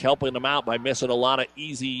Elm Creek helping them out by missing a lot of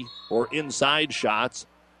easy or inside shots.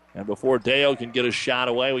 And before Deo can get a shot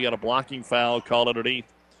away, we got a blocking foul called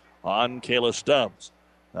underneath on Kayla Stubbs.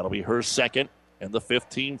 That'll be her second and the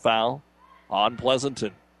 15th foul on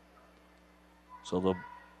Pleasanton. So the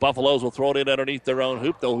Buffaloes will throw it in underneath their own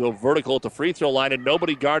hoop. They'll go vertical at the free throw line, and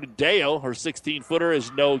nobody guarded Deo. Her 16-footer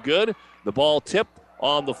is no good. The ball tipped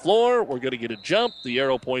on the floor. We're going to get a jump. The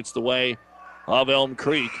arrow points the way of Elm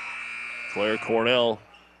Creek. Claire Cornell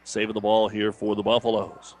saving the ball here for the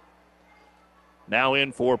Buffaloes. Now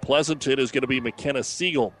in for Pleasanton is going to be McKenna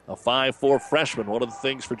Siegel, a 5'4 freshman. One of the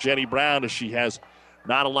things for Jenny Brown is she has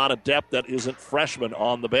not a lot of depth that isn't freshman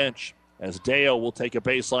on the bench. As Deo will take a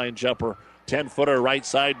baseline jumper. 10-footer right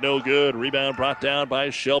side, no good. Rebound brought down by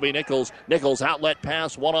Shelby Nichols. Nichols outlet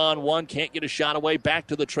pass, one-on-one, can't get a shot away. Back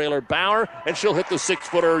to the trailer, Bauer, and she'll hit the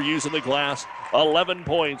 6-footer using the glass. 11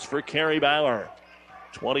 points for Carrie Bauer.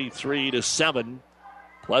 23-7.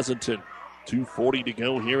 Pleasanton, 2:40 to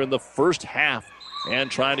go here in the first half.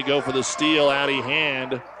 And trying to go for the steal, Addie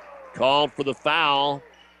Hand called for the foul.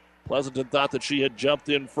 Pleasanton thought that she had jumped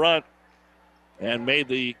in front and made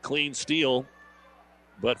the clean steal.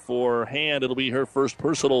 But for Hand, it'll be her first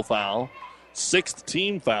personal foul. 6th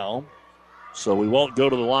team foul. So we won't go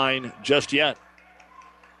to the line just yet.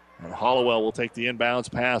 And Hollowell will take the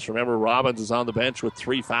inbounds pass. Remember, Robbins is on the bench with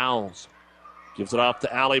 3 fouls. Gives it off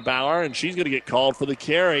to Allie Bauer, and she's going to get called for the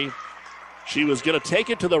carry. She was going to take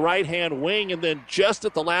it to the right-hand wing, and then just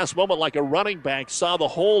at the last moment, like a running back, saw the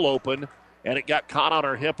hole open, and it got caught on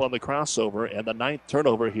her hip on the crossover. And the 9th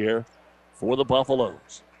turnover here for the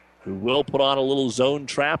Buffaloes, who will put on a little zone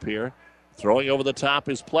trap here. Throwing over the top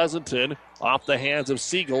is Pleasanton, off the hands of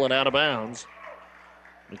Siegel and out of bounds.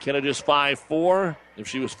 McKenna just 5'4". If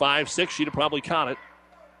she was 5'6", she'd have probably caught it.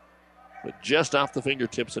 But just off the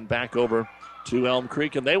fingertips and back over to Elm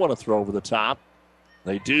Creek, and they want to throw over the top.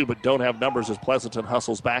 They do, but don't have numbers as Pleasanton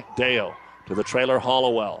hustles back. Deo to the trailer,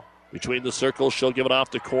 Hollowell. Between the circles, she'll give it off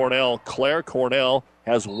to Cornell. Claire Cornell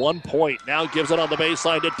has 1 point. Now gives it on the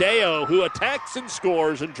baseline to Deo, who attacks and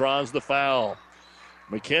scores and draws the foul.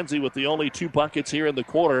 McKenzie with the only 2 buckets here in the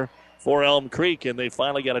quarter for Elm Creek, and they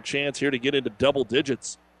finally got a chance here to get into double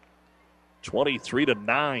digits.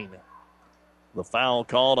 23-9. The foul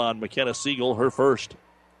called on McKenna Siegel, her first.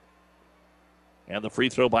 And the free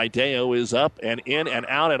throw by Deo is up and in and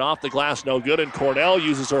out and off the glass, no good. And Cornell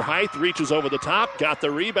uses her height, reaches over the top, got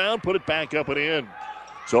the rebound, put it back up and in.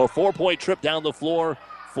 So a 4-point trip down the floor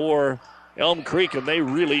for Elm Creek, and they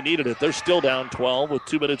really needed it. They're still down 12 with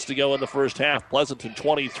 2 minutes to go in the first half. Pleasanton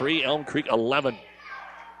 23, Elm Creek 11.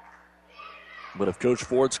 But if Coach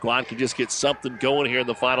Ford's squad can just get something going here in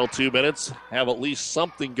the final 2 minutes, have at least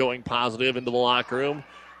something going positive into the locker room,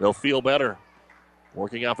 they'll feel better.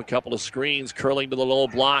 Working off a couple of screens, curling to the low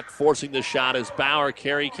block, forcing the shot as Bauer.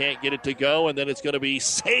 Carey can't get it to go, and then it's going to be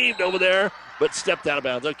saved over there, but stepped out of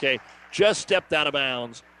bounds. Okay, just stepped out of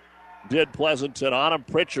bounds. Did Pleasanton. Autumn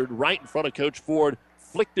Pritchard right in front of Coach Ford,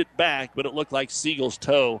 flicked it back, but it looked like Siegel's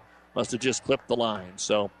toe must have just clipped the line.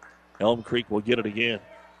 So Elm Creek will get it again.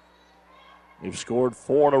 They've scored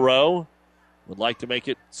 4 in a row. Would like to make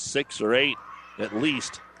it 6 or 8 at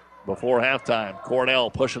least before halftime. Cornell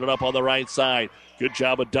pushing it up on the right side. Good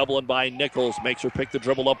job of doubling by Nichols. Makes her pick the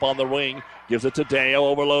dribble up on the wing. Gives it to Deo.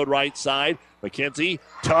 Overload right side. McKenzie,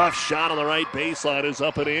 tough shot on the right baseline is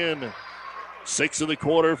up and in. 6 in the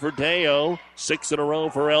quarter for Deo. 6 in a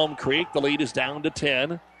row for Elm Creek. The lead is down to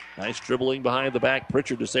 10. Nice dribbling behind the back.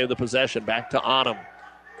 Pritchard to save the possession. Back to Autumn.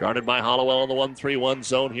 Guarded by Hollowell in the 1-3-1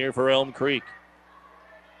 zone here for Elm Creek.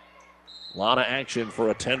 A lot of action for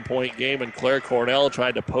a 10-point game, and Claire Cornell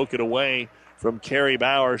tried to poke it away from Carrie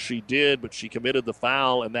Bauer. She did, but she committed the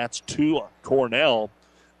foul, and that's 2 Cornell.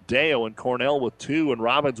 Deo and Cornell with 2 and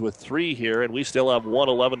Robbins with 3 here, and we still have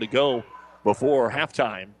 1:11 to go before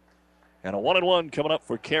halftime. And a 1-1 coming up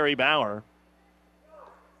for Carrie Bauer.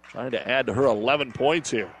 Trying to add to her 11 points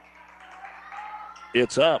here.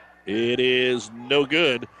 It's up. It is no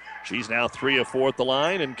good. She's now 3 of 4 at the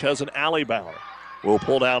line, and cousin Allie Bauer will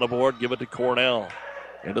pull down a board, give it to Cornell.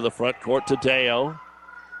 Into the front court to Deo.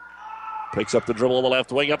 Picks up the dribble on the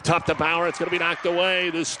left wing, up top to Bauer. It's going to be knocked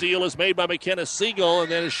away. The steal is made by McKenna Siegel,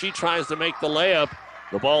 and then as she tries to make the layup,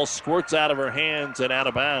 the ball squirts out of her hands and out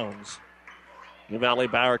of bounds. Give Allie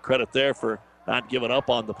Bauer credit there for not giving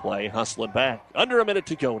up on the play, hustling back. Under a minute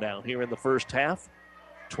to go now here in the first half.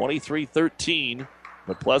 23-13.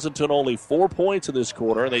 But Pleasanton only 4 points in this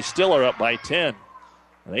quarter, and they still are up by 10.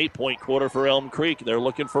 An 8-point quarter for Elm Creek. They're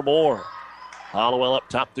looking for more. Hollowell up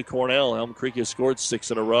top to Cornell. Elm Creek has scored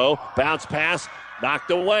 6 in a row. Bounce pass, knocked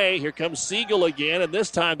away. Here comes Siegel again, and this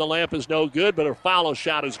time the lamp is no good, but her follow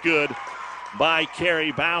shot is good by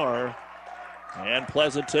Carrie Bauer. And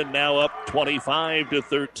Pleasanton now up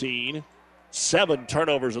 25-13. 7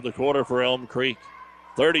 turnovers in the quarter for Elm Creek.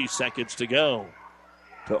 30 seconds to go.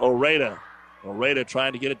 To Oreda. Oreda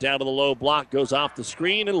trying to get it down to the low block. Goes off the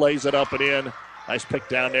screen and lays it up and in. Nice pick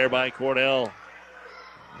down there by Cornell.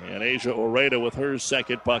 And Asia Oreda with her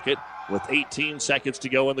second bucket. With 18 seconds to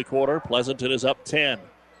go in the quarter, Pleasanton is up 10.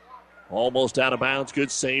 Almost out of bounds.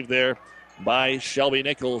 Good save there by Shelby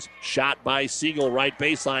Nichols. Shot by Siegel. Right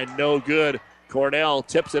baseline. No good. Cornell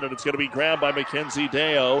tips it, and it's going to be grabbed by Mackenzie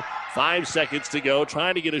Deo. 5 seconds to go.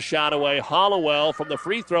 Trying to get a shot away. Hollowell from the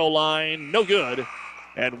free throw line. No good.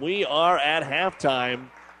 And we are at halftime.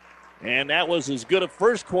 And that was as good a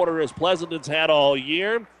first quarter as Pleasanton's had all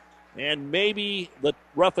year. And maybe the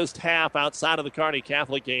roughest half outside of the Kearney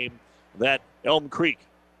Catholic game that Elm Creek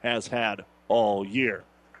has had all year.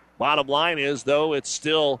 Bottom line is, though, it's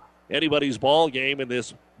still anybody's ball game in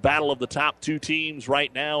this battle of the top 2 teams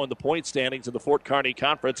right now in the point standings in the Fort Kearney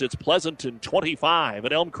Conference. It's Pleasanton 25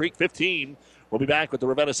 and Elm Creek 15. We'll be back with the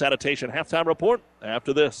Ravenna Sanitation halftime report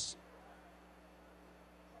after this.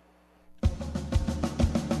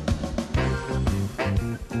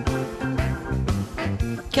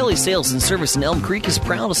 Kelly Sales and Service in Elm Creek is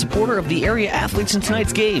proud a supporter of the area athletes in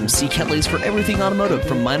tonight's game. See Kelly's for everything automotive,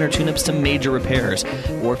 from minor tune-ups to major repairs.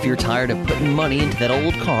 Or if you're tired of putting money into that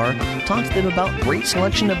old car, talk to them about great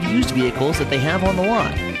selection of used vehicles that they have on the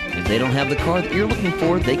lot. If they don't have the car that you're looking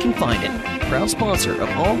for, they can find it. Proud sponsor of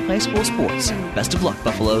all high school sports. Best of luck,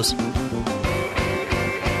 Buffaloes.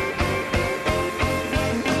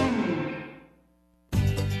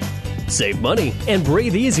 Save money and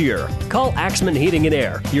breathe easier. Call Axman Heating and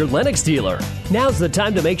Air, your Lennox dealer. Now's the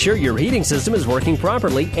time to make sure your heating system is working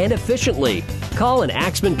properly and efficiently. Call and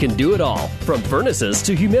Axman can do it all, from furnaces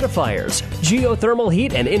to humidifiers, geothermal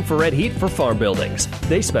heat and infrared heat for farm buildings.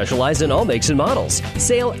 They specialize in all makes and models,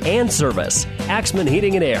 sale and service. Axman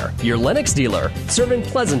Heating and Air, your Lennox dealer, serving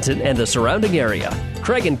Pleasanton and the surrounding area.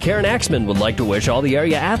 Craig and Karen Axman would like to wish all the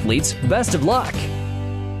area athletes best of luck.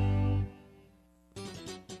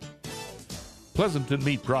 Pleasanton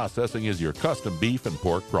Meat Processing is your custom beef and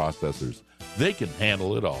pork processors. They can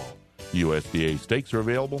handle it all. USDA steaks are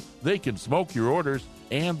available, they can smoke your orders,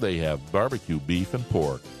 and they have barbecue beef and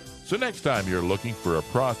pork. So next time you're looking for a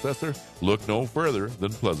processor, look no further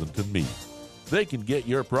than Pleasanton Meat. They can get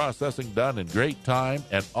your processing done in great time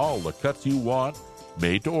and all the cuts you want,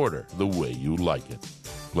 made to order the way you like it.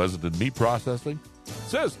 Pleasanton Meat Processing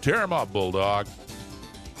says tear 'em up, Bulldogs.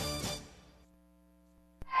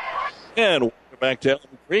 And welcome back to Elm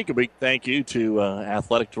Creek. A big thank you to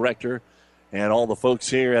Athletic Director and all the folks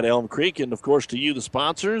here at Elm Creek, and, of course, to you, the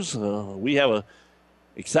sponsors. We have an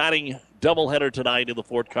exciting doubleheader tonight in the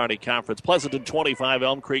Fort Kearney Conference. Pleasanton 25,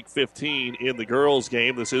 Elm Creek 15 in the girls'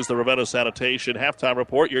 game. This is the Ravenna Sanitation halftime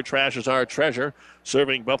report. Your trash is our treasure,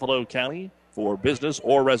 serving Buffalo County for business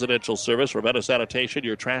or residential service. Ravenna Sanitation,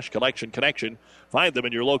 your trash collection connection. Find them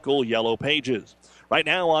in your local yellow pages. Right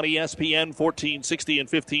now on ESPN 1460 and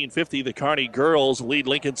 1550, the Kearney girls lead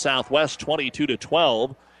Lincoln Southwest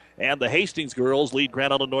 22-12. And the Hastings girls lead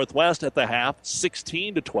Grand Island Northwest at the half,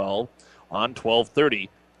 16-12 on 1230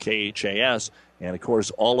 KHAS. And, of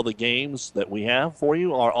course, all of the games that we have for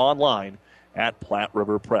you are online at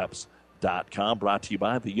PlatteRiverPreps.com. Brought to you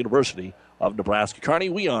by the University of Nebraska-Kearney.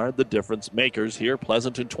 We are the difference makers here.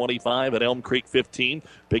 Pleasanton 25 at Elm Creek 15.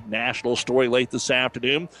 Big national story late this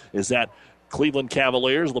afternoon is that Cleveland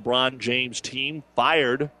Cavaliers, LeBron James' team,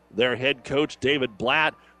 fired their head coach, David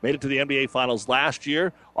Blatt. Made it to the NBA Finals last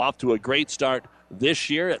year, off to a great start this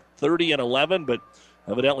year at 30-11, but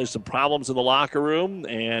evidently some problems in the locker room,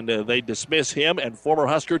 and they dismiss him. And former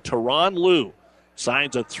Husker Tyronn Lue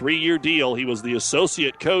signs a 3-year deal. He was the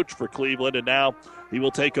associate coach for Cleveland, and now he will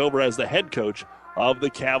take over as the head coach of the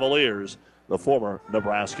Cavaliers, the former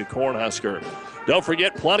Nebraska Cornhusker. Don't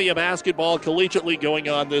forget, plenty of basketball collegiately going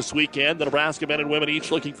on this weekend. The Nebraska men and women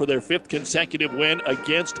each looking for their 5th consecutive win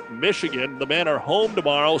against Michigan. The men are home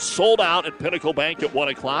tomorrow, sold out at Pinnacle Bank at 1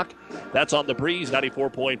 o'clock. That's on the Breeze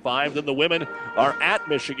 94.5. Then the women are at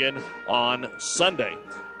Michigan on Sunday.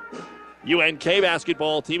 UNK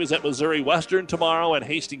basketball team is at Missouri Western tomorrow, and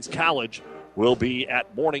Hastings College will be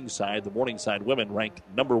at Morningside. The Morningside women ranked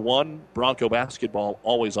number 1. Bronco basketball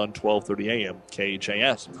always on 12:30 a.m.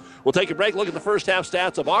 KHAS. We'll take a break. Look at the first half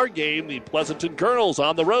stats of our game. The Pleasanton girls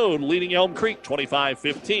on the road leading Elm Creek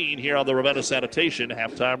 25-15 here on the Ravenna Sanitation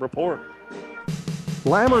halftime report.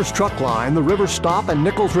 Lammer's Truck Line, the River Stop, and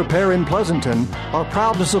Nichols Repair in Pleasanton are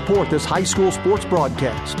proud to support this high school sports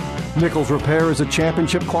broadcast. Nichols Repair is a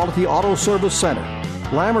championship quality auto service center.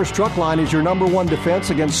 Lammer's Truck Line is your number 1 defense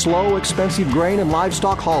against slow, expensive grain and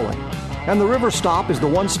livestock hauling. And the River Stop is the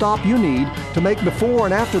one stop you need to make before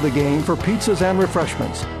and after the game for pizzas and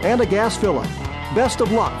refreshments, and a gas fill-up. Best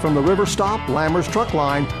of luck from the River Stop, Lammer's Truck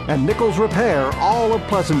Line, and Nichols Repair, all of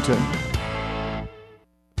Pleasanton.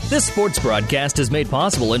 This sports broadcast is made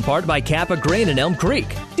possible in part by Kappa Grain in Elm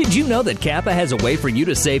Creek. Did you know that Kappa has a way for you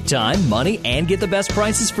to save time, money, and get the best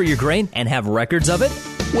prices for your grain and have records of it?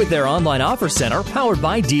 With their online offer center powered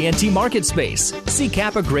by DNT MarketSpace. See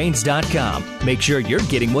KappaGrains.com. Make sure you're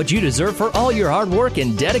getting what you deserve for all your hard work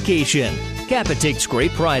and dedication. Kappa takes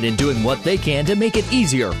great pride in doing what they can to make it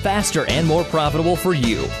easier, faster, and more profitable for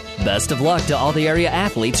you. Best of luck to all the area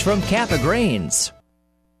athletes from Kappa Grains.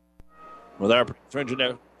 With our producer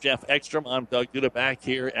engineer Jeff Ekstrom, I'm Doug Duda back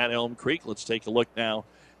here at Elm Creek. Let's take a look now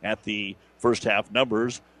at the first half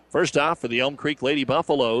numbers. First off, for the Elm Creek Lady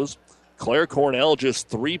Buffaloes, Claire Cornell just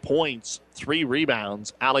 3 points, 3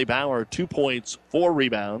 rebounds. Allie Bauer 2 points, 4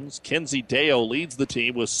 rebounds. Kenzie Deo leads the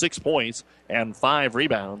team with 6 points and 5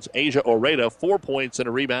 rebounds. Asia Oreda 4 points and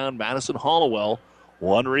a rebound. Madison Hollowell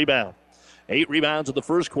 1 rebound. 8 rebounds in the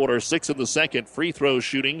first quarter, 6 in the second. Free throw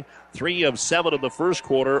shooting 3 of 7 in the first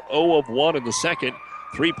quarter, 0 of 1 in the second.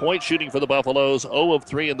 3-point shooting for the Buffaloes, 0 of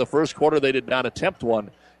 3 in the first quarter. They did not attempt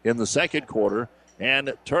one in the second quarter.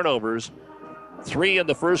 And turnovers, 3 in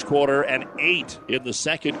the first quarter and 8 in the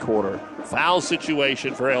second quarter. Foul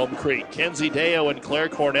situation for Elm Creek. Kenzie Deo and Claire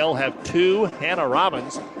Cornell have 2. Hannah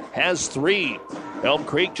Robbins has 3. Elm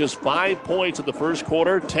Creek just 5 points in the first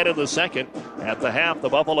quarter, 10 in the second. At the half, the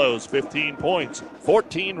Buffaloes 15 points,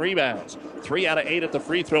 14 rebounds, 3 out of 8 at the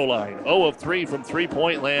free throw line, 0 of 3 from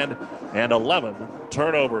three-point land, and 11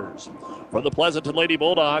 turnovers. For the Pleasanton Lady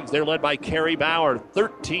Bulldogs, they're led by Carrie Bauer,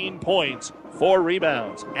 13 points, 4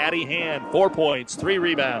 rebounds. Addie Hand, 4 points, 3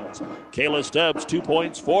 rebounds. Kayla Stubbs, 2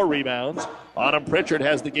 points, 4 rebounds. Autumn Pritchard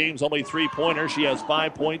has the game's only 3-pointer. She has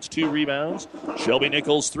 5 points, 2 rebounds. Shelby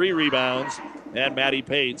Nichols, 3 rebounds. And Maddie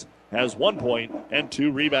Pates has 1 point and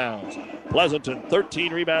 2 rebounds. Pleasanton,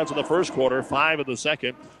 13 rebounds in the first quarter, 5 in the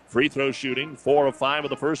second. Free throw shooting, 4 of 5 in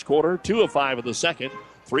the first quarter, 2 of 5 in the second.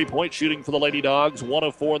 3-point shooting for the Lady Dogs, 1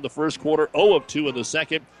 of 4 in the first quarter, 0 of 2 in the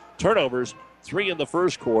second. Turnovers, 3 in the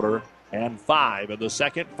first quarter and 5 in the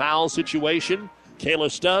second. Foul situation, Kayla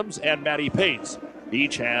Stubbs and Maddie Pates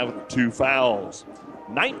each have 2 fouls.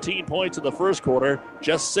 19 points in the first quarter,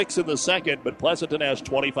 just 6 in the second, but Pleasanton has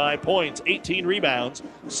 25 points, 18 rebounds,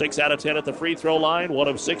 6 out of 10 at the free throw line, 1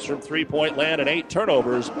 of 6 from three-point land, and 8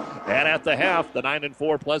 turnovers. And at the half, the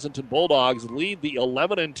 9-4 Pleasanton Bulldogs lead the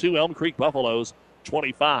 11-2 Elm Creek Buffaloes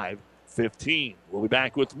 25-15. We'll be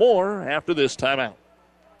back with more after this timeout.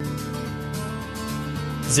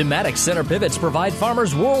 Zimmatic center pivots provide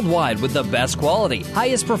farmers worldwide with the best quality,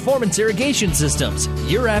 highest performance irrigation systems.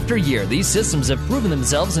 Year after year, these systems have proven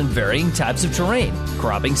themselves in varying types of terrain,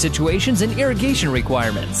 cropping situations, and irrigation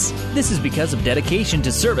requirements. This is because of dedication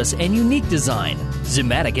to service and unique design.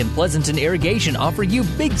 Zimmatic and Pleasanton Irrigation offer you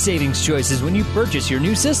big savings choices when you purchase your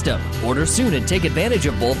new system. Order soon and take advantage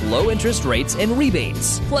of both low interest rates and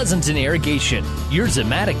rebates. Pleasanton Irrigation, your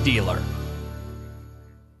Zimmatic dealer.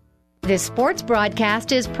 This sports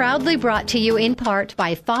broadcast is proudly brought to you in part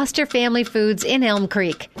by Foster Family Foods in Elm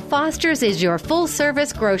Creek. Foster's is your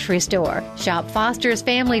full-service grocery store. Shop Foster's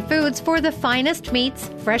Family Foods for the finest meats,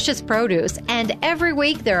 freshest produce, and every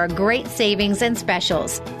week there are great savings and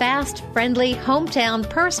specials. Fast, friendly, hometown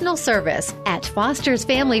personal service. At Foster's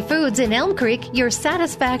Family Foods in Elm Creek, your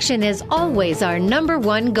satisfaction is always our number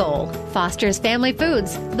one goal. Foster's Family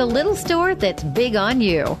Foods, the little store that's big on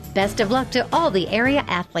you. Best of luck to all the area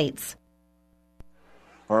athletes.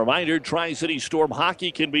 A reminder, Tri-City Storm Hockey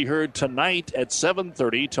can be heard tonight at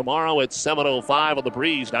 7:30, tomorrow at 7:05 on the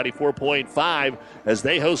Breeze 94.5 as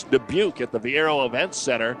they host Dubuque at the Viero Events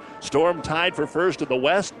Center. Storm tied for first in the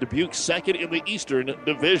West, Dubuque second in the Eastern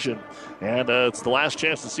Division. And it's the last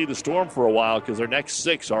chance to see the Storm for a while because their next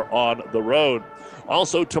 6 are on the road.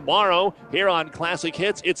 Also tomorrow, here on Classic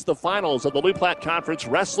Hits, it's the finals of the Loup Platte Conference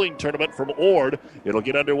Wrestling Tournament from Ord. It'll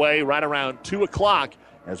get underway right around 2 o'clock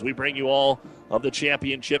as we bring you all of the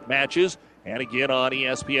championship matches. And again on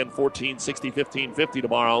ESPN 1460, 1550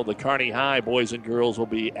 tomorrow, the Kearney High boys and girls will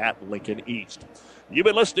be at Lincoln East. You've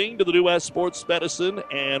been listening to the New West Sports Medicine,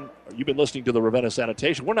 and you've been listening to the Ravenna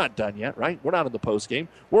Sanitation. We're not done yet, right? We're not in the postgame.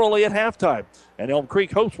 We're only at halftime. And Elm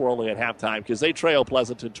Creek hopes we're only at halftime because they trail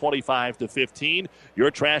Pleasanton 25-15. Your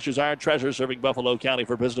trash is our treasure, serving Buffalo County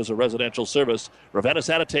for business or residential service. Ravenna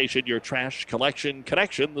Sanitation, your trash collection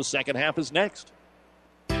connection. The second half is next.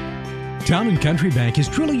 Town & Country Bank is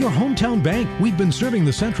truly your hometown bank. We've been serving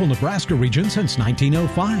the central Nebraska region since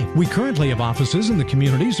 1905. We currently have offices in the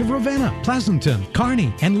communities of Ravenna, Pleasanton,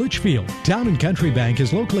 Kearney, and Litchfield. Town & Country Bank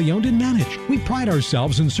is locally owned and managed. We pride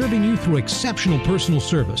ourselves in serving you through exceptional personal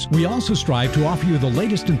service. We also strive to offer you the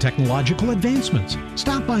latest in technological advancements.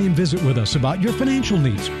 Stop by and visit with us about your financial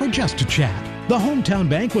needs or just to chat. The hometown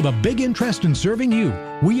bank with a big interest in serving you.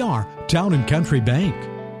 We are Town & Country Bank.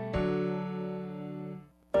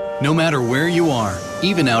 No matter where you are,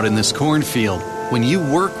 even out in this cornfield, when you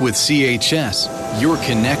work with CHS, you're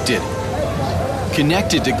connected.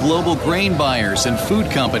 Connected to global grain buyers and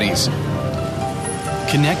food companies.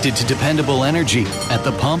 Connected to dependable energy at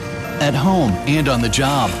the pump, at home, and on the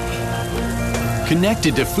job.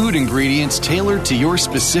 Connected to food ingredients tailored to your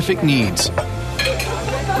specific needs.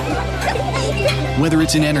 Whether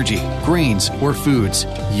it's in energy, grains, or foods,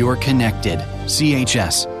 you're connected.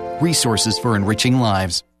 CHS, resources for enriching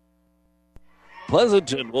lives.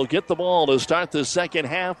 Pleasanton will get the ball to start the second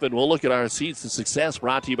half, and we'll look at our seeds to success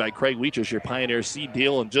brought to you by Craig Weeches, your Pioneer seed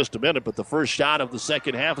deal, in just a minute. But the first shot of the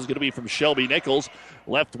second half is going to be from Shelby Nichols.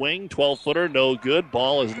 Left wing, 12-footer, no good.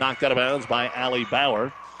 Ball is knocked out of bounds by Allie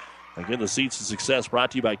Bauer. Again, the seeds to success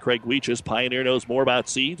brought to you by Craig Weeches. Pioneer knows more about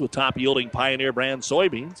seeds with top-yielding Pioneer brand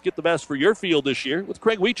soybeans. Get the best for your field this year with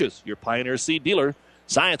Craig Weeches, your Pioneer seed dealer.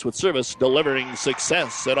 Science with service, delivering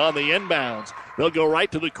success. And on the inbounds, they'll go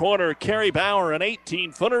right to the corner. Carrie Bauer, an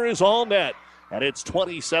 18-footer, is all net. And it's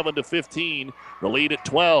 27-15. The lead at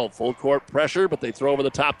 12. Full court pressure, but they throw over the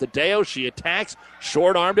top to Deo. She attacks.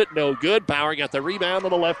 Short-armed it, no good. Bauer got the rebound,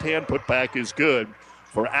 and the left-hand putback is good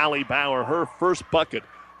for Allie Bauer, her first bucket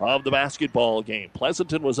of the basketball game.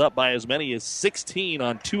 Pleasanton was up by as many as 16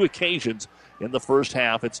 on 2 occasions in the first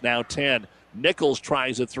half. It's now 10. Nichols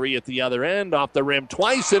tries a three at the other end, off the rim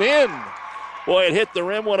twice and in. Boy, it hit the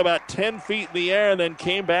rim, went about 10 feet in the air, and then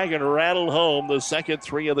came back and rattled home the second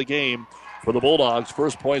three of the game for the Bulldogs.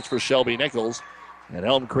 First points for Shelby Nichols. And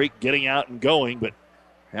Elm Creek getting out and going, but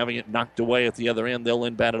having it knocked away at the other end, they'll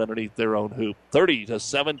inbound it underneath their own hoop.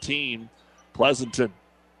 30-17, Pleasanton.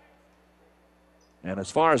 And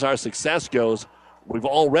as far as our success goes, we've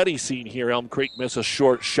already seen here Elm Creek miss a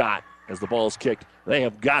short shot as the ball's kicked. They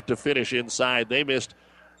have got to finish inside. They missed,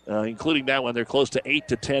 including that one, they're close to 8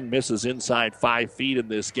 to 10 misses inside 5 feet in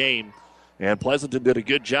this game. And Pleasanton did a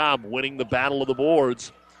good job winning the battle of the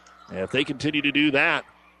boards. And if they continue to do that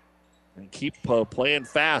and keep playing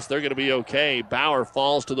fast, they're going to be okay. Bauer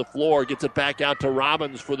falls to the floor, gets it back out to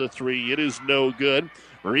Robbins for the three. It is no good.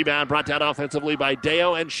 Rebound brought down offensively by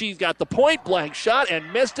Deo, and she's got the point-blank shot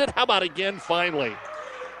and missed it. How about again finally?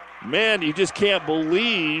 Man, you just can't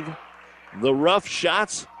believe the rough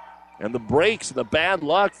shots and the breaks and the bad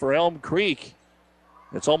luck for Elm Creek.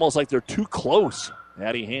 It's almost like they're too close.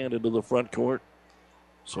 Addie Hand into the front court.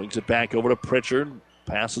 Swings it back over to Pritchard.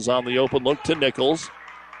 Passes on the open look to Nichols.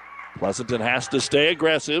 Pleasanton has to stay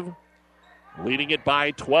aggressive. Leading it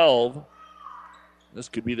by 12. This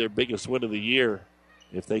could be their biggest win of the year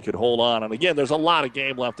if they could hold on. And again, there's a lot of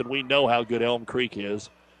game left, and we know how good Elm Creek is.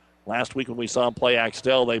 Last week when we saw them play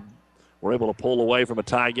Axtell, they were able to pull away from a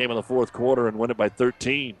tie game in the fourth quarter and win it by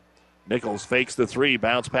 13. Nichols fakes the three.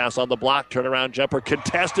 Bounce pass on the block. Turnaround jumper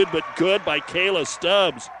contested, but good by Kayla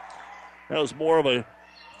Stubbs. That was more of a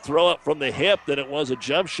throw up from the hip than it was a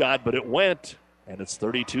jump shot, but it went. And it's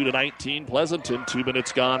 32-19 Pleasanton. 2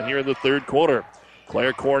 minutes gone here in the third quarter.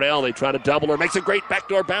 Claire Cornell, they try to double her. Makes a great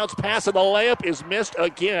backdoor bounce pass, and the layup is missed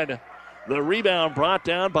again. The rebound brought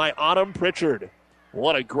down by Autumn Pritchard.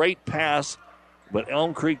 What a great pass. But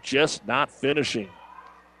Elm Creek just not finishing.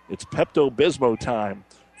 It's Pepto-Bismol time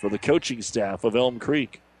for the coaching staff of Elm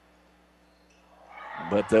Creek.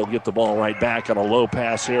 But they'll get the ball right back on a low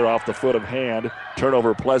pass here off the foot of Hand.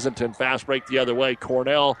 Turnover Pleasanton, fast break the other way.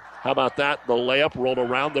 Cornell, how about that? The layup rolled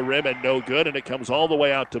around the rim and no good, and it comes all the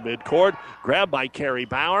way out to midcourt. Grabbed by Carrie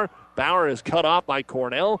Bauer. Bauer is cut off by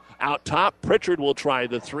Cornell. Out top, Pritchard will try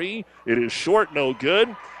the three. It is short, no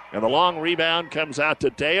good. And the long rebound comes out to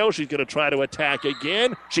Deo. She's going to try to attack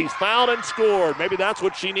again. She's fouled and scored. Maybe that's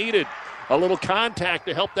what she needed. A little contact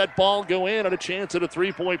to help that ball go in, and a chance at a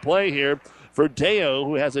three-point play here for Deo,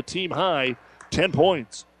 who has a team-high 10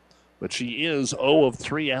 points. But she is 0 of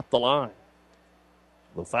 3 at the line.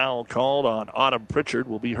 The foul called on Autumn Pritchard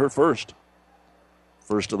will be her first.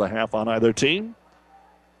 First of the half on either team.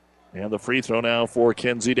 And the free throw now for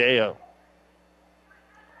Kenzie Deo.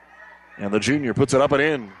 And the junior puts it up and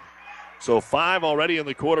in. So 5 already in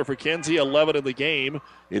the quarter for Kenzie, 11 in the game.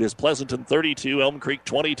 It is Pleasanton 32, Elm Creek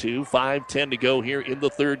 22, 5:10 to go here in the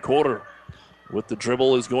third quarter. With the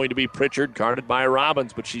dribble is going to be Pritchard, guarded by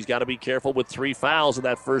Robbins, but she's got to be careful with 3 fouls in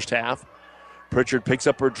that first half. Pritchard picks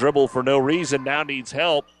up her dribble for no reason, now needs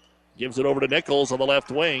help. Gives it over to Nichols on the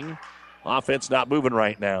left wing. Offense not moving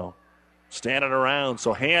right now. Standing around,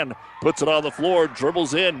 so Hand puts it on the floor,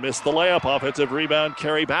 dribbles in, missed the layup. Offensive rebound,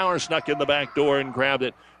 Carrie Bauer snuck in the back door and grabbed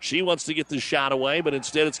it. She wants to get the shot away, but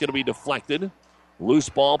instead it's going to be deflected. Loose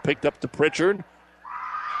ball picked up to Pritchard.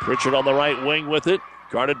 Pritchard on the right wing with it,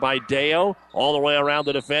 guarded by Deo, all the way around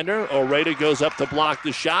the defender. Oreda goes up to block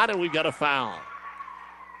the shot, and we've got a foul.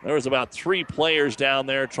 There was about 3 players down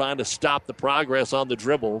there trying to stop the progress on the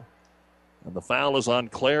dribble. And the foul is on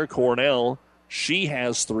Claire Cornell. She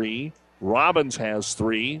has 3. Robbins has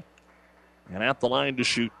 3. And at the line to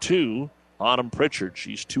shoot 2, Autumn Pritchard.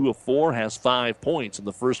 She's 2 of 4, has 5 points. And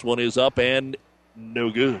the first one is up and no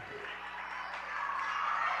good.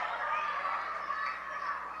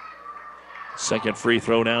 Second free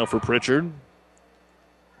throw now for Pritchard.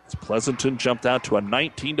 As Pleasanton jumped out to a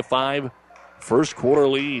 19-5 first quarter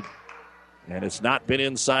lead. And it's not been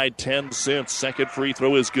inside 10 since. Second free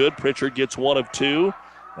throw is good. Pritchard gets 1 of 2.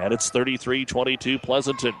 And it's 33-22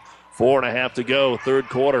 Pleasanton. 4.5 to go, third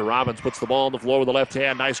quarter. Robbins puts the ball on the floor with the left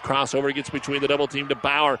hand. Nice crossover. Gets between the double team to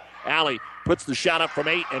Bauer. Allie puts the shot up from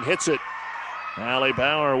 8 and hits it. Allie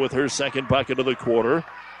Bauer with her second bucket of the quarter.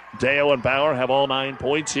 Deo and Bauer have all 9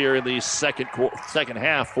 points here in the second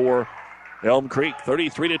half for Elm Creek.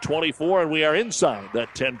 33-24, and we are inside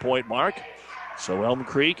that 10-point mark. So Elm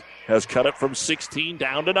Creek has cut it from 16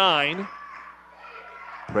 down to 9.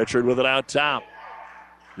 Pritchard with it out top.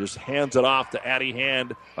 Just hands it off to Addie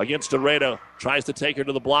Hand against Dorado. Tries to take her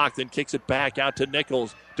to the block, then kicks it back out to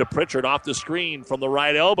Nichols. To Pritchard off the screen from the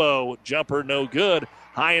right elbow. Jumper no good.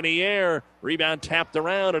 High in the air. Rebound tapped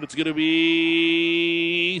around, and it's going to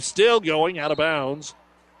be still going out of bounds.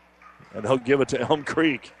 And they'll give it to Elm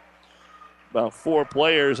Creek. About 4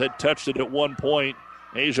 players had touched it at one point.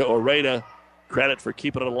 Asia Oreda, credit for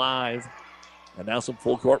keeping it alive. And now some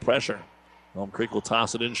full court pressure. Elm Creek will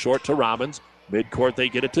toss it in short to Robbins. Midcourt, they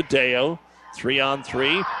get it to Deo.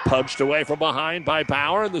 3-on-3. Punched away from behind by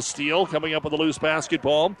Bauer. And the steal coming up with a loose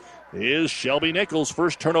basketball is Shelby Nichols.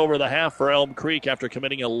 First turnover of the half for Elm Creek after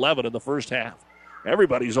committing 11 in the first half.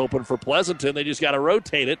 Everybody's open for Pleasanton. They just got to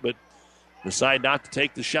rotate it, but decide not to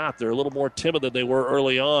take the shot. They're a little more timid than they were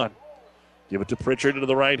early on. Give it to Pritchard into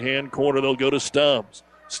the right-hand corner. They'll go to Stubbs.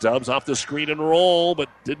 Stubbs off the screen and roll, but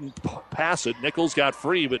didn't pass it. Nichols got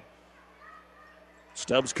free, but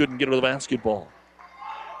Stubbs couldn't get her the basketball.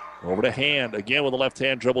 Over to Hand. Again with a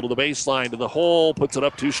left-hand dribble to the baseline, to the hole. Puts it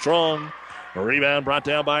up too strong. A rebound brought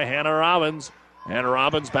down by Hannah Robbins. Hannah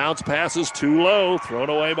Robbins bounce passes too low. Thrown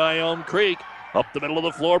away by Elm Creek. Up the middle of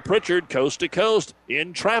the floor, Pritchard, coast to coast.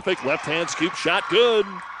 In traffic, left-hand scoop shot good.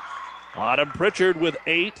 Autumn Pritchard with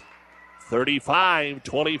 8.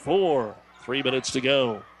 35-24. 3 minutes to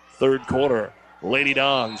go. Third quarter. Lady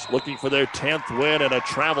Dogs looking for their 10th win, and a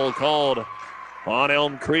travel called on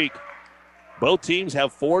Elm Creek. Both teams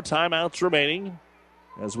have 4 timeouts remaining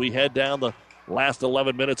as we head down the last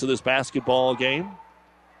 11 minutes of this basketball game.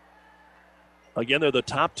 Again, they're the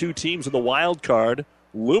top 2 teams in the wild card.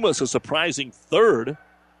 Loomis a surprising 3rd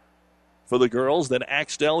for the girls. Then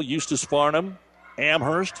Axtell, Eustis Farnham,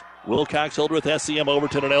 Amherst, Wilcox, Hildreth, SCM,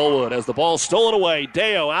 Overton, and Elwood. As the ball's stolen away,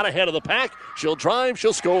 Deo out ahead of the pack. She'll drive,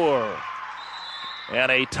 she'll score.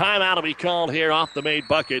 And a timeout will be called here off the made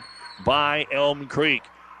bucket by Elm Creek.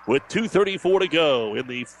 With 2:34 to go in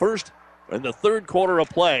the third quarter of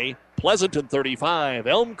play, Pleasanton 35,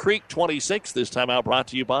 Elm Creek 26. This timeout brought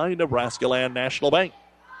to you by Nebraska Land National Bank.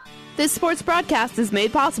 This sports broadcast is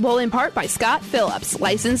made possible in part by Scott Phillips,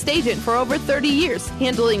 licensed agent for over 30 years,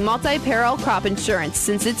 handling multi-peril crop insurance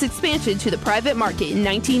since its expansion to the private market in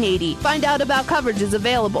 1980. Find out about coverages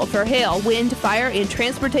available for hail, wind, fire, and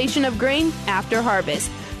transportation of grain after harvest.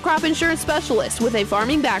 Crop insurance specialist with a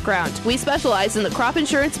farming background. We specialize in the crop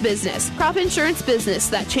insurance business. Crop insurance business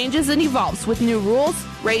that changes and evolves with new rules,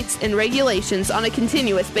 rates, and regulations on a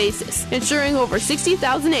continuous basis, insuring over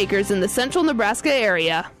 60,000 acres in the central Nebraska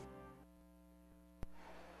area.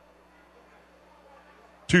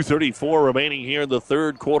 2:34 remaining here in the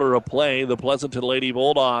third quarter of play. The Pleasanton Lady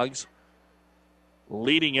Bulldogs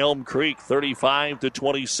leading Elm Creek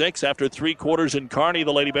 35-26 after 3 quarters in Kearney.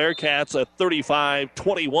 The Lady Bearcats a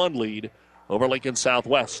 35-21 lead over Lincoln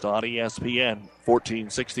Southwest on ESPN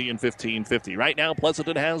 1460 and 1550. Right now,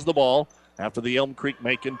 Pleasanton has the ball after the Elm Creek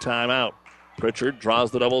making timeout. Pritchard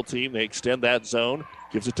draws the double team. They extend that zone.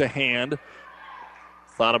 Gives it to Hand.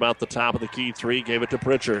 Thought about the top of the key three. Gave it to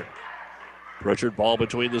Pritchard. Pritchard, ball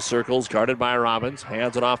between the circles. Guarded by Robbins.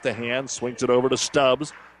 Hands it off to Hand. Swings it over to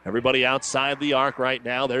Stubbs. Everybody outside the arc right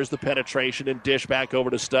now. There's the penetration and dish back over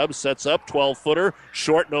to Stubbs. Sets up, 12-footer.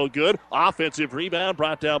 Short, no good. Offensive rebound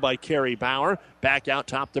brought down by Carrie Bauer. Back out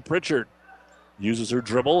top to Pritchard. Uses her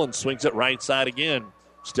dribble and swings it right side again.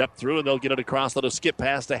 Step through and they'll get it across. Let a skip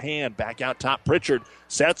pass to Hand. Back out top. Pritchard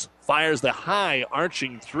sets, fires the high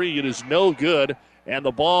arching three. It is no good. And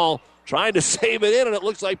the ball trying to save it in, and it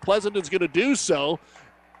looks like Pleasanton's going to do so.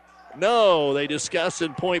 No, they discuss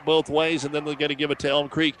and point both ways, and then they're going to give it to Elm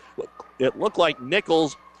Creek. It looked like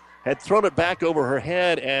Nichols had thrown it back over her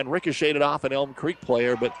head and ricocheted off an Elm Creek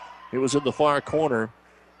player, but it was in the far corner.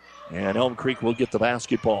 And Elm Creek will get the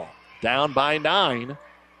basketball. Down by 9.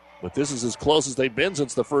 But this is as close as they've been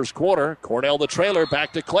since the first quarter. Cornell the trailer,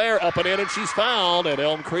 back to Claire, up and in, and she's fouled. And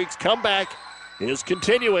Elm Creek's comeback is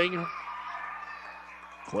continuing.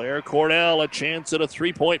 Claire Cornell a chance at a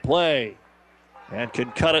three-point play and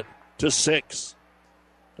can cut it to 6.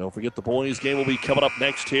 Don't forget the boys game will be coming up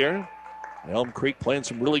next here. Elm Creek playing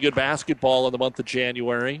some really good basketball in the month of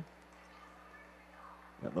January.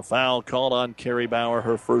 And the foul called on Carrie Bauer,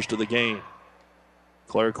 her first of the game.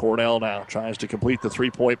 Claire Cornell now tries to complete the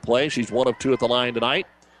three-point play. She's 1 of 2 at the line tonight.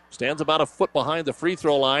 Stands about a foot behind the free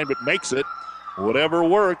throw line, but makes it. Whatever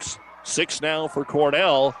works. 6 now for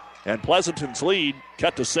Cornell. And Pleasanton's lead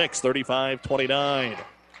cut to 6, 35-29.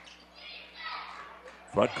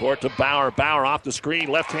 Front court to Bauer. Bauer off the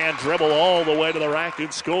screen. Left-hand dribble all the way to the rack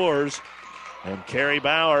and scores. And Carrie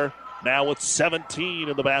Bauer now with 17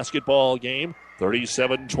 in the basketball game.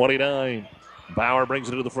 37-29. Bauer brings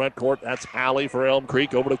it to the front court. That's Alley for Elm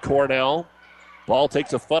Creek over to Cornell. Ball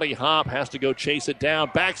takes a funny hop. Has to go chase it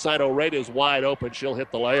down. Backside O'Reilly is wide open. She'll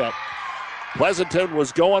hit the layup. Pleasanton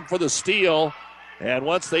was going for the steal. And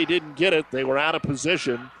once they didn't get it, they were out of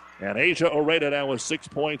position. And Asia Oreda now with 6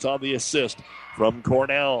 points on the assist from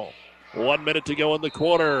Cornell. 1 minute to go in the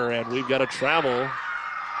quarter, and we've got a travel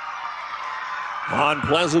on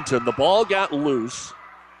Pleasanton. The ball got loose.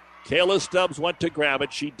 Kayla Stubbs went to grab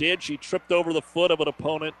it. She did. She tripped over the foot of an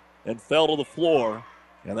opponent and fell to the floor.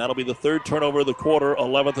 And that'll be the third turnover of the quarter,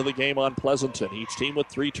 11th of the game on Pleasanton. Each team with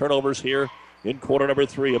 3 turnovers here in quarter number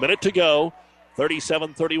 3. A minute to go.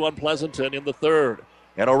 37-31 Pleasanton in the third.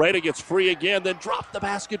 And Oreda gets free again, then dropped the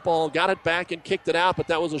basketball, got it back and kicked it out, but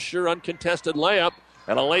that was a sure uncontested layup.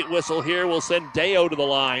 And a late whistle here will send Deo to the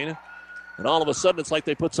line. And all of a sudden, it's like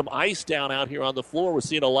they put some ice down out here on the floor. We're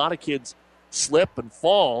seeing a lot of kids slip and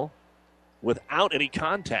fall without any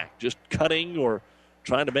contact, just cutting or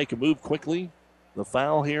trying to make a move quickly. The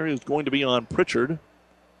foul here is going to be on Pritchard.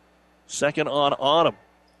 Second on Autumn.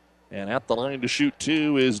 And at the line to shoot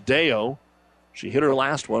 2 is Deo. She hit her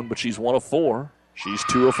last one, but she's 1 of 4. She's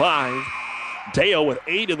 2 of 5. Deo with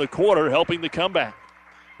 8 in the quarter, helping the comeback.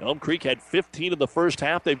 Elm Creek had 15 in the first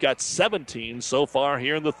half. They've got 17 so far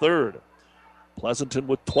here in the third. Pleasanton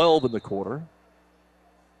with 12 in the quarter.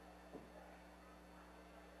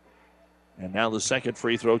 And now the second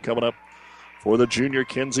free throw coming up for the junior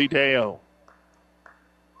Kinsey Deo.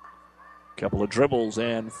 Couple of dribbles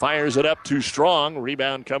and fires it up too strong.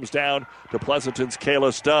 Rebound comes down to Pleasanton's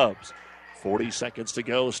Kayla Stubbs. 40 seconds to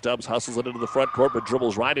go. Stubbs hustles it into the front court, but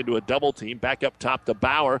dribbles right into a double team. Back up top to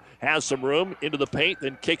Bauer. Has some room into the paint,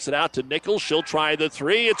 then kicks it out to Nichols. She'll try the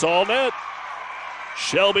 3. It's all net.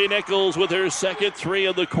 Shelby Nichols with her second 3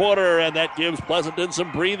 of the quarter, and that gives Pleasanton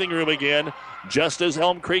some breathing room again, just as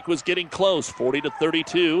Elm Creek was getting close,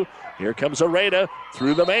 40-32. Here comes Oreda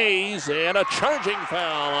through the maze, and a charging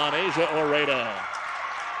foul on Asia Oreda.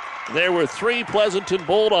 There were 3 Pleasanton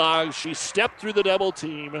Bulldogs. She stepped through the double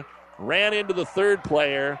team, ran into the third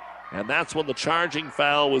player, and that's when the charging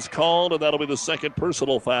foul was called, and that'll be the second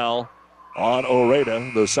personal foul on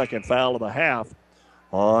Oreda, the second foul of the half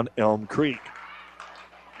on Elm Creek.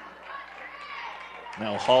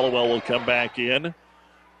 Now Hollowell will come back in,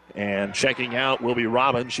 and checking out will be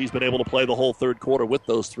Robin. She's been able to play the whole third quarter with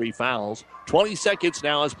those 3 fouls. 20 seconds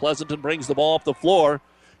now as Pleasanton brings the ball up the floor.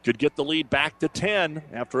 Could get the lead back to 10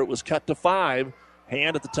 after it was cut to 5.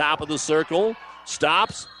 Hand at the top of the circle.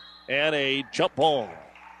 Stops. And a jump ball.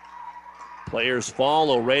 Players fall.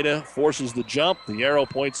 Oreda forces the jump. The arrow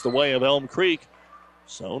points the way of Elm Creek.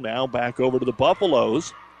 So now back over to the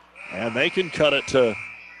Buffaloes. And they can cut it to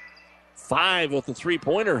 5 with the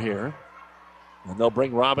three-pointer here. And they'll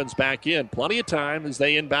bring Robbins back in. Plenty of time as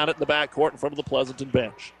they inbound it in the backcourt in front of the Pleasanton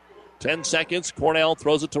bench. 10 seconds. Cornell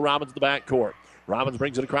throws it to Robbins in the backcourt. Robbins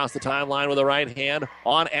brings it across the timeline with the right hand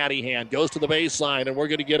on Addyhan. Goes to the baseline, and we're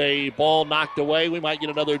going to get a ball knocked away. We might get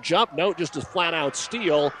another jump. No, just a flat-out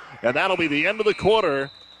steal, and that'll be the end of the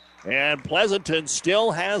quarter. And Pleasanton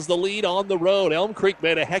still has the lead on the road. Elm Creek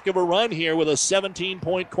made a heck of a run here with a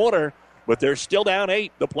 17-point quarter, but they're still down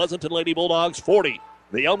 8. The Pleasanton Lady Bulldogs 40.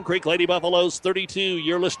 The Elm Creek Lady Buffaloes 32.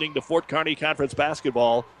 You're listening to Fort Kearney Conference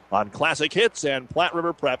basketball on Classic Hits and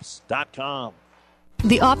PlatteRiverPreps.com.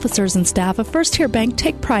 The officers and staff of First Tier Bank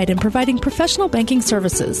take pride in providing professional banking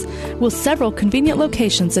services with several convenient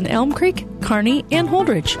locations in Elm Creek, Kearney, and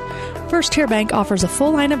Holdridge. First Tier Bank offers a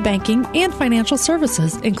full line of banking and financial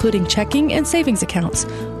services, including checking and savings accounts,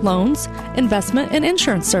 loans, investment, and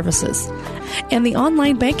insurance services, and the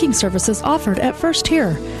online banking services offered at First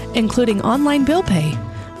Tier, including online bill pay.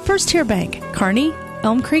 First Tier Bank, Kearney,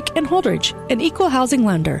 Elm Creek, and Holdridge, an equal housing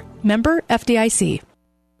lender. Member FDIC.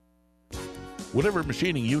 Whatever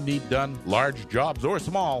machining you need done, large jobs or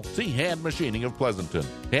small, see Hand Machining of Pleasanton.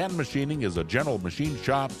 Hand Machining is a general machine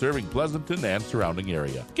shop serving Pleasanton and surrounding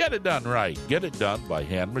area. Get it done right. Get it done by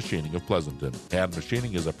Hand Machining of Pleasanton. Hand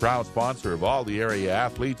Machining is a proud sponsor of all the area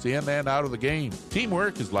athletes in and out of the game.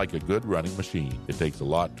 Teamwork is like a good running machine. It takes a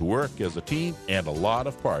lot to work as a team and a lot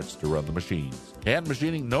of parts to run the machines. Hand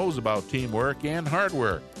Machining knows about teamwork and hard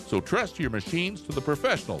work, so trust your machines to the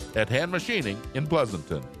professionals at Hand Machining in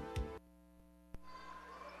Pleasanton.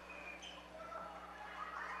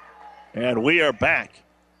 And we are back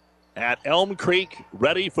at Elm Creek,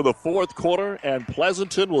 ready for the fourth quarter, and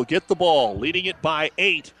Pleasanton will get the ball, leading it by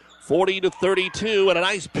 8, 40-32, and a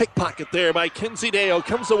nice pickpocket there by Kinsey Deo.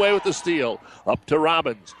 Comes away with the steal. Up to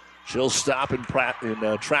Robbins. She'll stop in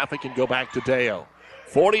traffic and go back to Deo.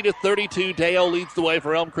 40-32, Deo leads the way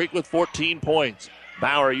for Elm Creek with 14 points.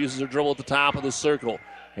 Bauer uses her dribble at the top of the circle.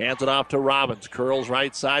 Hands it off to Robbins. Curls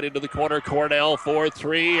right side into the corner. Cornell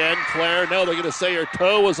 4-3. And Claire, no, they're going to say her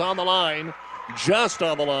toe was on the line. Just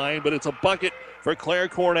on the line, but it's a bucket for Claire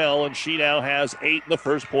Cornell, and she now has 8 in the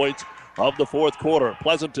first points of the fourth quarter.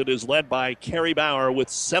 Pleasanton is led by Carrie Bauer with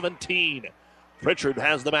 17. Pritchard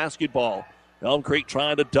has the basketball. Elm Creek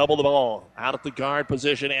trying to double the ball. Out at the guard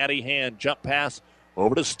position, Addyhan. Jump pass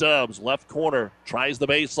over to Stubbs. Left corner. Tries the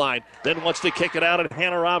baseline. Then wants to kick it out, and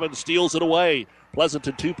Hannah Robbins steals it away.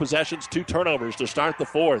 Pleasanton 2 possessions, 2 turnovers to start the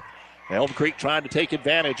fourth. Elm Creek trying to take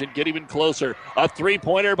advantage and get even closer. A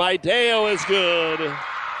three-pointer by Deo is good.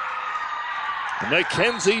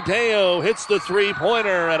 Mackenzie Deo hits the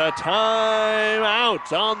three-pointer, and a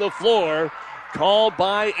timeout on the floor called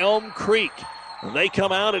by Elm Creek. They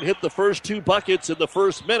come out and hit the first 2 buckets in the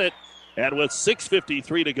first minute, and with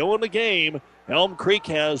 6:53 to go in the game, Elm Creek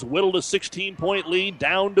has whittled a 16-point lead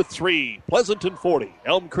down to 3. Pleasanton 40,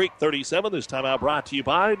 Elm Creek 37. This timeout brought to you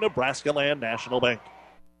by Nebraska Land National Bank.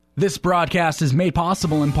 This broadcast is made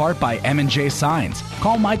possible in part by M&J Signs.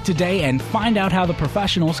 Call Mike today and find out how the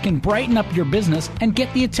professionals can brighten up your business and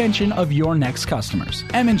get the attention of your next customers.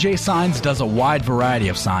 M&J Signs does a wide variety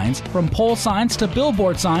of signs, from pole signs to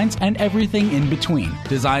billboard signs and everything in between.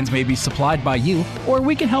 Designs may be supplied by you, or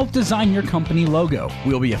we can help design your company logo.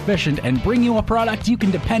 We'll be efficient and bring you a product you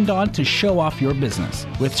can depend on to show off your business.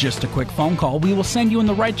 With just a quick phone call, we will send you in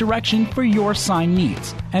the right direction for your sign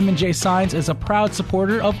needs. M&J Signs is a proud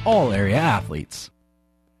supporter of all area athletes.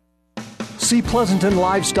 See Pleasanton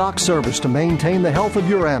Livestock Service to maintain the health of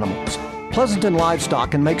your animals. Pleasanton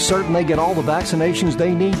Livestock can make certain they get all the vaccinations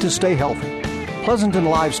they need to stay healthy. Pleasanton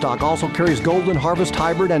Livestock also carries Golden Harvest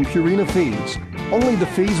Hybrid and Purina feeds. Only the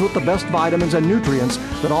feeds with the best vitamins and nutrients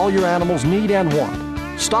that all your animals need and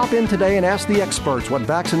want. Stop in today and ask the experts what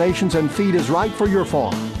vaccinations and feed is right for your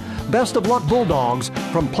farm. Best of luck, Bulldogs,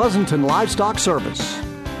 from Pleasanton Livestock Service.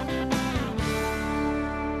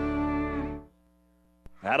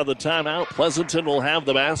 Out of the timeout, Pleasanton will have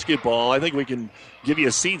the basketball. I think we can give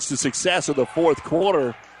you seeds to success in the fourth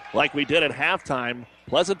quarter like we did at halftime.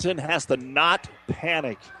 Pleasanton has to not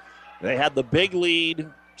panic. They had the big lead,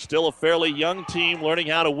 still a fairly young team learning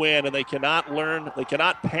how to win, and they cannot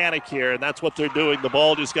panic here, and that's what they're doing. The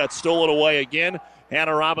ball just got stolen away again.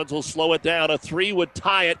 Hannah Robbins will slow it down. A 3 would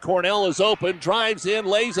tie it. Cornell is open, drives in,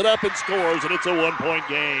 lays it up, and scores, and it's a one-point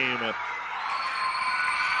game.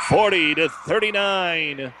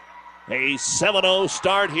 40-39. A 7-0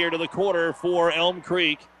 start here to the quarter for Elm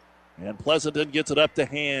Creek. And Pleasanton gets it up to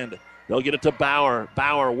Hand. They'll get it to Bauer.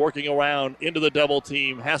 Bauer working around into the double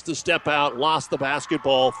team. Has to step out. Lost the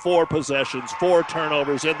basketball. 4 possessions. 4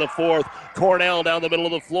 turnovers in the fourth. Cornell down the middle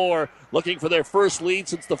of the floor looking for their first lead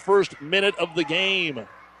since the first minute of the game.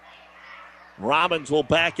 Robbins will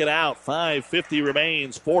back it out. 5:50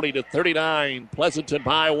 remains. 40-39. Pleasanton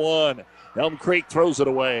by 1. Elm Creek throws it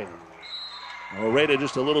away. Rated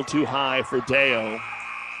just a little too high for Deo.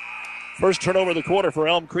 First turnover of the quarter for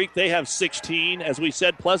Elm Creek. They have 16. As we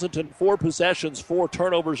said, Pleasanton, 4 possessions, 4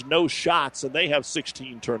 turnovers, no shots, and they have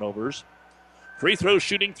 16 turnovers. Free throw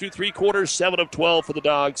shooting through 3 quarters, 7 of 12 for the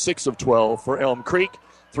Dogs, 6 of 12 for Elm Creek.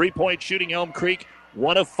 3-point shooting, Elm Creek,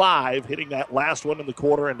 1 of 5, hitting that last one in the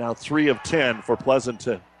quarter, and now 3 of 10 for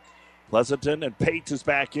Pleasanton. Pleasanton and Pates is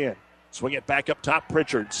back in. Swing it back up top,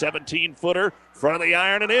 Pritchard, 17-footer, front of the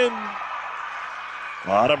iron and in.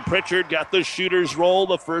 Autumn Pritchard got the shooter's roll,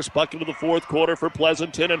 the first bucket of the fourth quarter for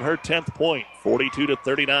Pleasanton, and her 10th point,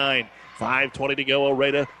 42-39. 5:20 to go.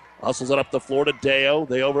 Oreda hustles it up the floor to Deo.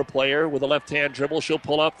 The overplay her with a left-hand dribble. She'll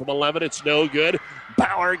pull up from 11. It's no good.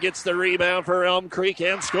 Bauer gets the rebound for Elm Creek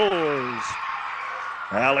and scores.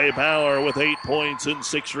 Allie Bauer with 8 points and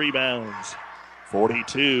 6 rebounds.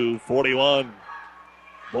 42-41.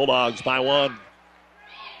 Bulldogs by 1.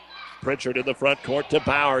 Pritchard in the front court to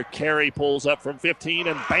Bauer. Carey pulls up from 15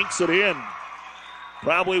 and banks it in.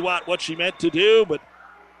 Probably what she meant to do, but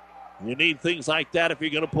you need things like that if you're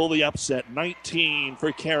going to pull the upset. 19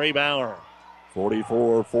 for Carey Bauer.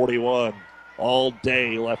 44-41. All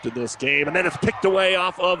day left in this game. And then it's picked away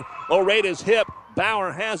off of Oreda's hip.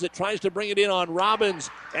 Bauer has it, tries to bring it in on Robbins,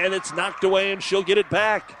 and it's knocked away, and she'll get it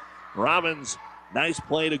back. Robbins, nice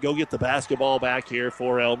play to go get the basketball back here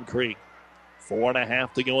for Elm Creek.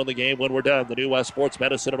 4.5 to go in the game when we're done. The New West Sports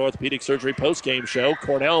Medicine and Orthopedic Surgery postgame show.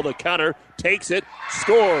 Cornell, the cutter, takes it,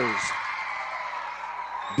 scores.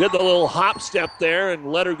 Did the little hop step there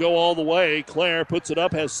and let her go all the way. Claire puts it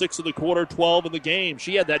up, has 6 in the quarter, 12 in the game.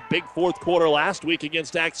 She had that big fourth quarter last week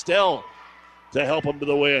against Axtell to help them to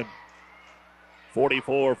the win.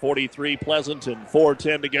 44-43 Pleasanton,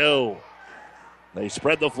 4:10 to go. They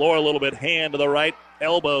spread the floor a little bit, hand to the right,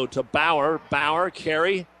 elbow to Bauer. Bauer,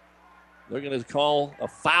 Carey. They're going to call a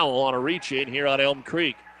foul on a reach-in here on Elm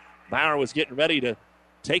Creek. Bauer was getting ready to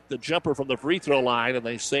take the jumper from the free throw line, and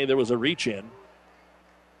they say there was a reach-in.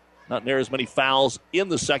 Not near as many fouls in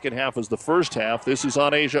the second half as the first half. This is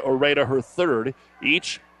on Asia Oreda, her third.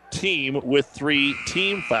 Each team with 3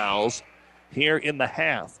 team fouls here in the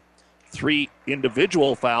half. 3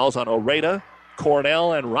 individual fouls on Oreda,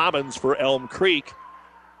 Cornell, and Robbins for Elm Creek.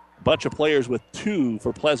 Bunch of players with 2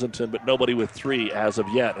 for Pleasanton, but nobody with 3 as of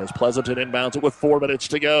yet, as Pleasanton inbounds it with 4 minutes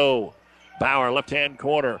to go. Bauer, left-hand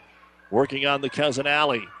corner, working on the cousin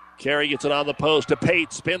Alley. Carey gets it on the post to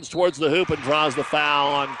Pate, spins towards the hoop and draws the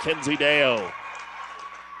foul on Kenzie Deo.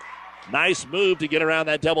 Nice move to get around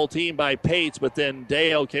that double team by Pates, but then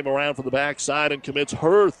Deo came around from the backside and commits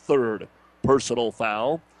her 3rd personal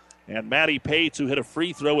foul. And Maddie Pates, who hit a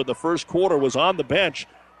free throw in the first quarter, was on the bench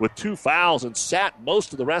with 2 fouls and sat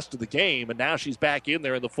most of the rest of the game, and now she's back in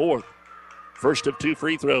there in the 4th. First of 2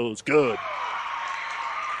 free throws, good.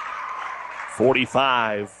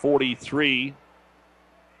 45-43.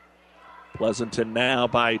 Pleasanton now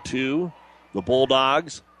by 2. The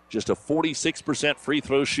Bulldogs, just a 46% free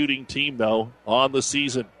throw shooting team, though, on the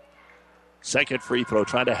season. Second free throw,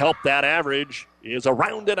 trying to help that average, is a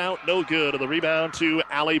round and out, no good. And the rebound to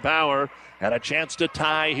Allie Bauer, and a chance to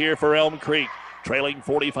tie here for Elm Creek. Trailing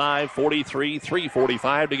 45-43,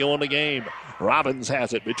 3:45 to go in the game. Robbins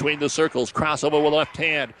has it between the circles, crossover with left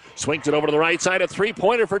hand, swings it over to the right side. A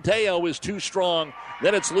 3-pointer for Deo is too strong.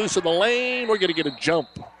 Then it's loose in the lane. We're going to get a jump.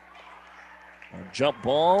 A jump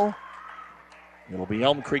ball. It'll be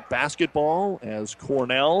Elm Creek basketball as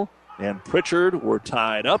Cornell and Pritchard were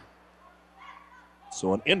tied up.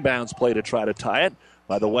 So an inbounds play to try to tie it.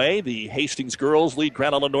 By the way, the Hastings girls lead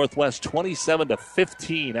Grand Island Northwest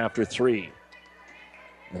 27-15 after 3.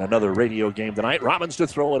 And another radio game tonight. Robbins to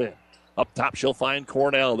throw it in. Up top, she'll find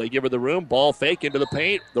Cornell. They give her the room. Ball fake into the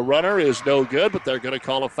paint. The runner is no good, but they're going to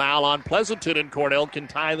call a foul on Pleasanton, and Cornell can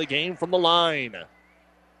tie the game from the line.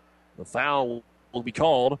 The foul will be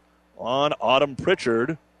called on Autumn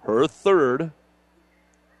Pritchard, her 3rd.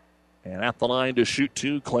 And at the line to shoot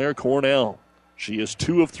 2, Claire Cornell. She is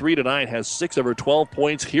 2 of 3 tonight, has 6 of her 12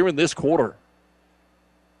 points here in this quarter.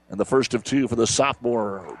 And the first of 2 for the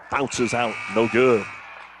sophomore bounces out, no good.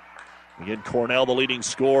 Again, Cornell the leading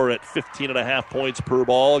scorer at 15.5 points per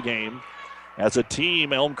ball game. As a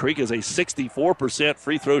team, Elm Creek is a 64%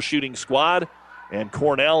 free throw shooting squad, and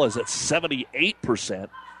Cornell is at 78%.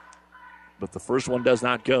 But the first one does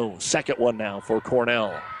not go. Second one now for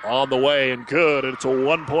Cornell. On the way and good, and it's a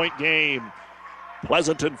 1-point game.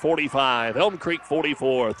 Pleasanton 45, Elm Creek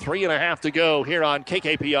 44. 3.5 to go here on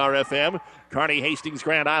KKPR-FM. Kearney, Hastings,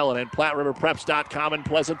 Grand Island, and PlatteRiverPreps.com. And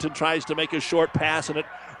Pleasanton tries to make a short pass, and it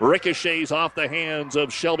ricochets off the hands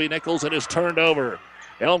of Shelby Nichols and is turned over.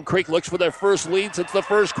 Elm Creek looks for their first lead since the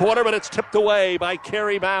first quarter, but it's tipped away by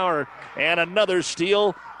Carrie Bauer. And another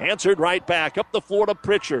steal answered right back. Up the floor to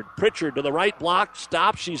Pritchard. Pritchard to the right block.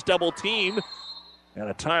 Stops. She's double teamed. And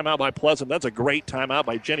a timeout by Pleasant. That's a great timeout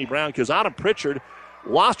by Jenny Brown because Autumn Pritchard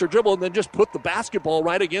lost her dribble and then just put the basketball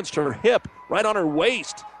right against her hip, right on her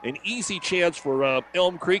waist. An easy chance for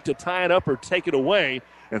Elm Creek to tie it up or take it away.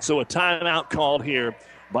 And so a timeout called here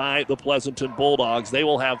by the Pleasanton Bulldogs. They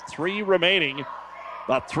will have 3 remaining.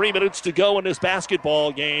 About 3 minutes to go in this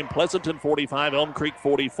basketball game. Pleasanton 45, Elm Creek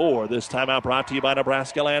 44. This timeout brought to you by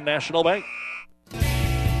Nebraska Land National Bank.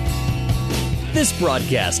 This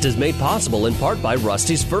broadcast is made possible in part by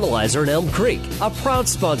Rusty's Fertilizer in Elm Creek, a proud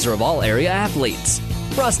sponsor of all area athletes.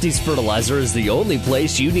 Rusty's Fertilizer is the only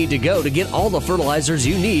place you need to go to get all the fertilizers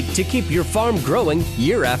you need to keep your farm growing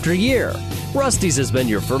year after year. Rusty's has been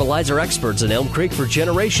your fertilizer experts in Elm Creek for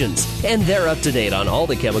generations, and they're up to date on all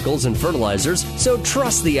the chemicals and fertilizers, so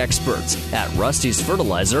trust the experts at Rusty's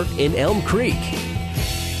Fertilizer in Elm Creek.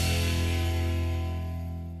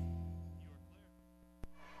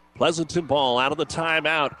 Pleasanton ball out of the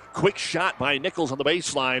timeout. Quick shot by Nichols on the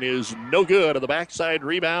baseline is no good. On the backside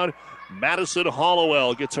rebound, Madison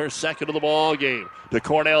Hollowell gets her second of the ball game. To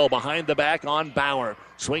Cornell behind the back on Bauer.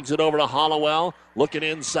 Swings it over to Hollowell. Looking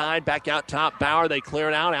inside. Back out top. Bauer. They clear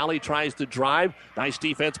it out. Allie tries to drive. Nice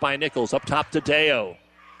defense by Nichols. Up top to Deo.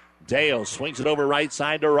 Deo swings it over right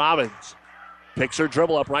side to Robbins. Picks her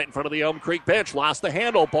dribble up right in front of the Elm Creek bench. Lost the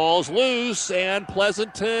handle. Ball's loose. And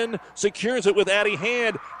Pleasanton secures it with Addie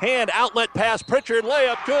Hand. Hand outlet pass. Pritchard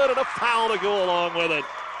layup good. And a foul to go along with it.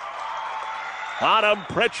 Autumn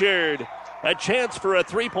Pritchard. A chance for a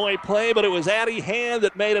three-point play, but it was Addie Hand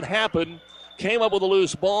that made it happen. Came up with a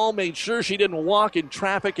loose ball, made sure she didn't walk in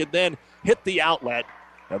traffic, and then hit the outlet.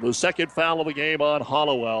 And the second foul of the game on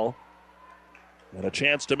Hollowell. And a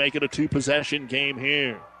chance to make it a 2-possession game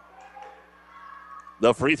here.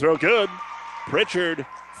 The free throw good. Pritchard,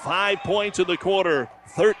 5 points in the quarter,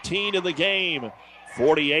 13 in the game.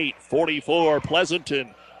 48-44,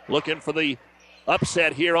 Pleasanton looking for the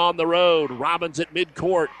upset here on the road. Robbins at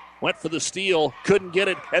midcourt. Went for the steal, couldn't get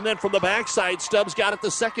it, and then from the backside, Stubbs got it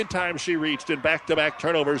the second time she reached, and back-to-back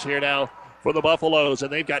turnovers here now for the Buffaloes,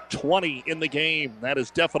 and they've got 20 in the game. That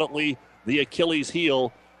is definitely the Achilles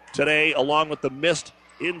heel today, along with the missed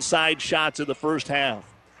inside shots in the first half.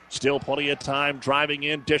 Still plenty of time driving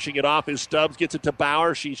in, dishing it off as Stubbs gets it to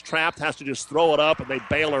Bauer. She's trapped, has to just throw it up, and they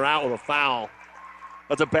bail her out with a foul.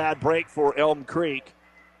 That's a bad break for Elm Creek.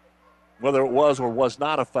 Whether it was or was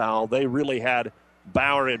not a foul, they really had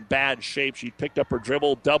Bauer in bad shape. She picked up her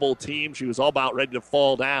dribble, double team. She was all about ready to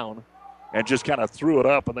fall down and just kind of threw it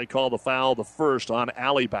up, and they call the foul, the first on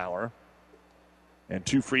Allie Bauer. And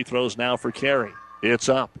 2 free throws now for Carrie. It's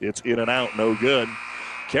up. It's in and out. No good.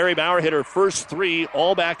 Carrie Bauer hit her first 3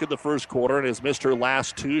 all back in the first quarter and has missed her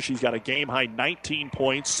last 2. She's got a game-high 19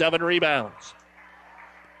 points, 7 rebounds.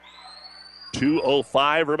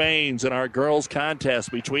 2:05 remains in our girls'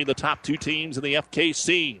 contest between the top 2 teams in the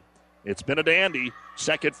FKC. It's been a dandy.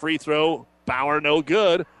 Second free throw. Bauer no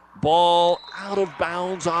good. Ball out of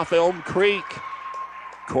bounds off Elm Creek.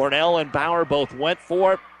 Cornell and Bauer both went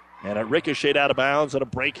for it. And it ricocheted out of bounds and a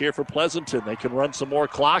break here for Pleasanton. They can run some more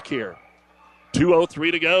clock here. 2:03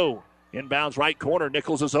 to go. Inbounds right corner.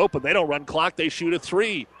 Nichols is open. They don't run clock. They shoot a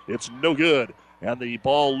 3. It's no good. And the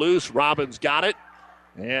ball loose. Robbins got it.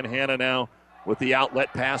 And Hannah now with the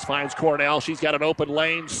outlet pass finds Cornell. She's got an open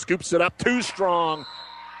lane. Scoops it up. Too strong.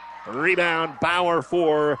 Rebound, Bauer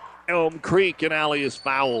for Elm Creek, and Allie is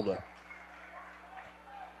fouled.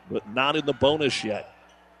 But not in the bonus yet.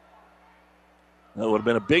 That would have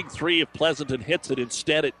been a big 3 if Pleasanton hits it.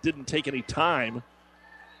 Instead, it didn't take any time.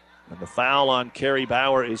 And the foul on Carrie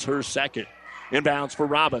Bauer is her second. Inbounds for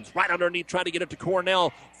Robbins. Right underneath, trying to get it to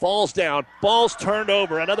Cornell. Falls down. Ball's turned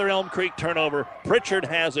over. Another Elm Creek turnover. Pritchard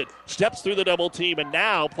has it. Steps through the double team, and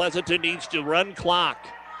now Pleasanton needs to run clock.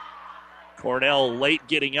 Cornell late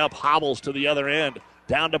getting up, hobbles to the other end.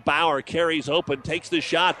 Down to Bauer, carries open, takes the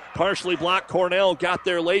shot. Partially blocked. Cornell got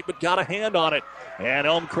there late, but got a hand on it. And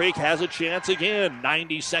Elm Creek has a chance again.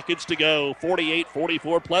 90 seconds to go.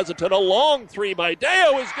 48-44 Pleasanton. A long 3 by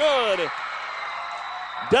Deo is good.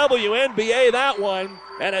 WNBA that one.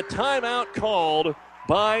 And a timeout called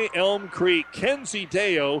by Elm Creek. Kenzie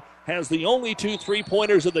Deo has the only 2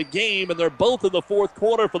 3-pointers of the game, and they're both in the fourth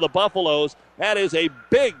quarter for the Buffaloes. That is a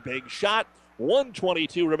big, big shot.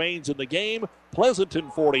 1:22 remains in the game.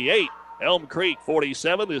 Pleasanton 48, Elm Creek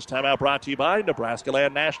 47. This timeout brought to you by Nebraska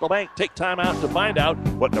Land National Bank. Take time out to find out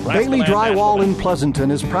what Nebraska Bailey Land Drywall in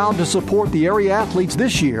Pleasanton is proud to support the area athletes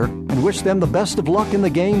this year and wish them the best of luck in the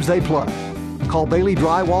games they play. Call Bailey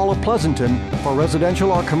Drywall of Pleasanton for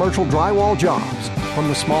residential or commercial drywall jobs. From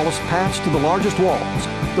the smallest patch to the largest walls,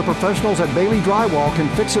 the professionals at Bailey Drywall can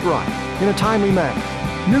fix it right in a timely manner.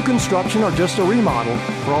 New construction or just a remodel,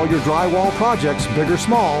 for all your drywall projects, big or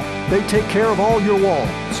small, they take care of all your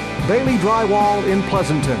walls. Bailey Drywall in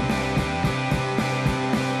Pleasanton.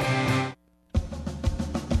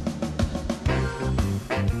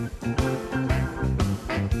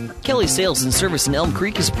 Kelly Sales and Service in Elm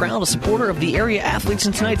Creek is proud a supporter of the area athletes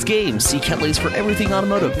in tonight's game. See Kelly's for everything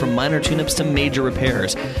automotive, from minor tune-ups to major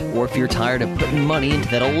repairs. Or if you're tired of putting money into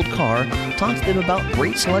that old car, talk to them about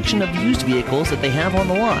great selection of used vehicles that they have on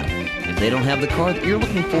the lot. If they don't have the car that you're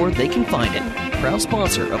looking for, they can find it. Proud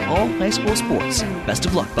sponsor of all high school sports. Best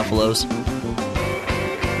of luck, Buffaloes.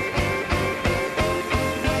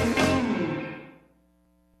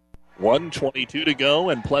 1:22 to go,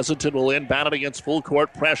 and Pleasanton will inbound it against full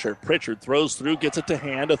court pressure. Pritchard throws through, gets it to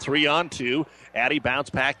hand, a 3-on-2. Addie bounce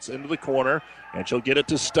backs into the corner, and she'll get it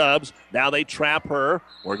to Stubbs. Now they trap her.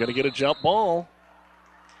 We're going to get a jump ball.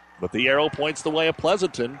 But the arrow points the way of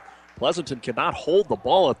Pleasanton. Pleasanton cannot hold the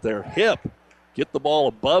ball at their hip. Get the ball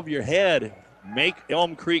above your head. Make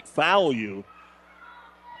Elm Creek foul you.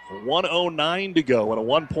 1:09 to go, and a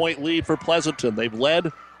 1-point lead for Pleasanton. They've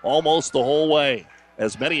led almost the whole way.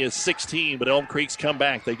 As many as 16, but Elm Creek's come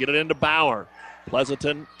back. They get it into Bauer.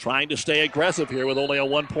 Pleasanton trying to stay aggressive here with only a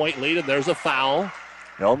 1-point lead, and there's a foul.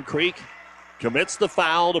 Elm Creek commits the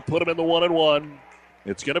foul to put them in the 1-1.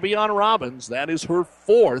 It's going to be on Robbins. That is her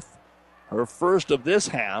fourth, her first of this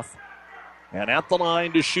half. And at the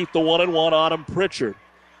line to shoot the 1-1, Autumn Pritchard.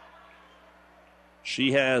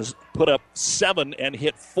 She has put up 7 and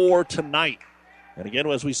hit 4 tonight. And again,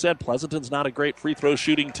 as we said, Pleasanton's not a great free throw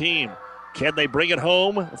shooting team. Can they bring it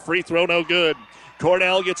home? Free throw no good.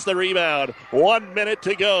 Cornell gets the rebound. 1 minute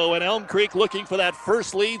to go, and Elm Creek looking for that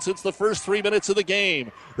first lead since the first 3 minutes of the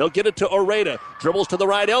game. They'll get it to Oreda. Dribbles to the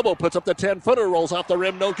right elbow, puts up the 10-footer, rolls off the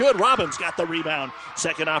rim, no good. Robbins got the rebound.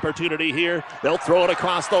 Second opportunity here. They'll throw it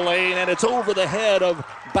across the lane, and it's over the head of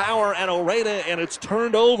Bauer and Oreda, and it's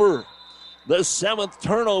turned over. The 7th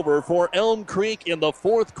turnover for Elm Creek in the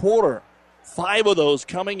fourth quarter. 5 of those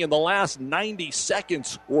coming in the last 90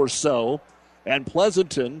 seconds or so. And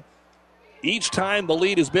Pleasanton, each time the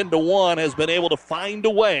lead has been to 1, has been able to find a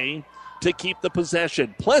way to keep the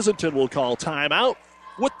possession. Pleasanton will call timeout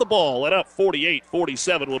with the ball at up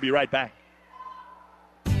 48-47. We'll be right back.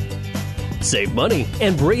 Save money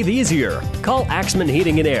and breathe easier. Call Axman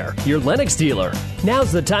Heating and Air, your Lennox dealer.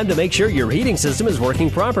 Now's the time to make sure your heating system is working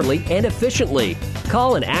properly and efficiently.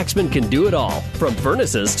 Call and Axman can do it all, from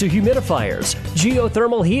furnaces to humidifiers,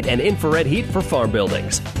 geothermal heat and infrared heat for farm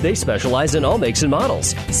buildings. They specialize in all makes and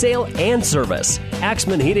models, sale and service.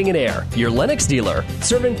 Axman Heating and Air, your Lennox dealer,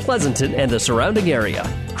 serving Pleasanton and the surrounding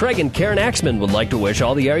area. Craig and Karen Axman would like to wish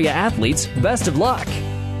all the area athletes best of luck.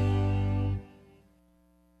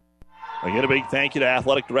 Again, a big thank you to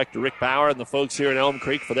Athletic Director Rick Bauer and the folks here at Elm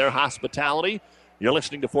Creek for their hospitality. You're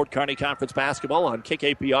listening to Fort Kearney Conference Basketball on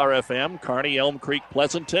KKPR-FM. Kearney, Elm Creek,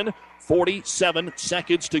 Pleasanton. 47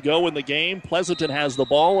 seconds to go in the game. Pleasanton has the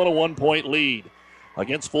ball and a 1-point lead.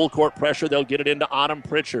 Against full court pressure, they'll get it into Autumn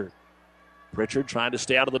Pritchard. Pritchard trying to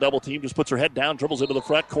stay out of the double team, just puts her head down, dribbles into the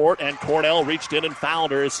front court, and Cornell reached in and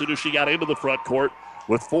fouled her as soon as she got into the front court.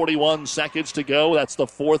 With 41 seconds to go, that's the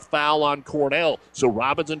 4th foul on Cornell. So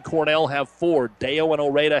Robbins and Cornell have 4. Deo and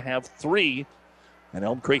Oreda have 3. And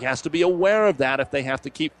Elm Creek has to be aware of that if they have to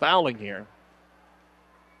keep fouling here.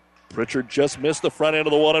 Pritchard just missed the front end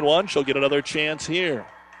of the 1-1. She'll get another chance here.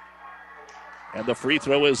 And the free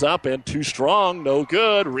throw is up and too strong. No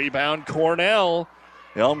good. Rebound Cornell.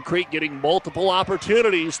 Elm Creek getting multiple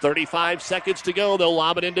opportunities. 35 seconds to go. They'll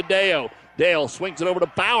lob it into Deo. Dale swings it over to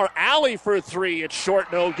Bauer. Alley for 3. It's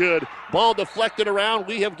short, no good. Ball deflected around.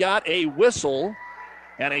 We have got a whistle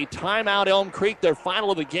and a timeout. Elm Creek, their final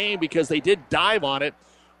of the game, because they did dive on it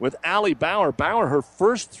with Allie Bauer. Bauer, her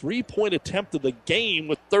first 3-point attempt of the game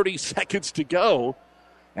with 30 seconds to go.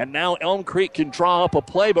 And now Elm Creek can draw up a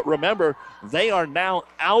play. But remember, they are now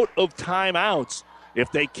out of timeouts.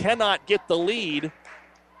 If they cannot get the lead,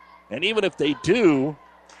 and even if they do,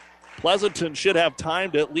 Pleasanton should have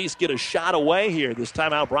time to at least get a shot away here. This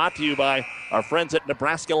timeout brought to you by our friends at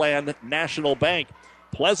Nebraska Land National Bank.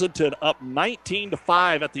 Pleasanton up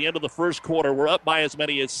 19-5 at the end of the first quarter. We're up by as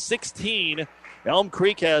many as 16. Elm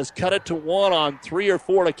Creek has cut it to 1 on 3 or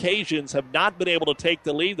 4 occasions, have not been able to take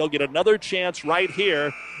the lead. They'll get another chance right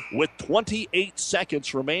here with 28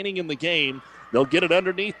 seconds remaining in the game. They'll get it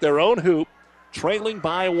underneath their own hoop, trailing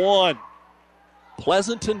by 1.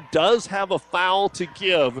 Pleasanton does have a foul to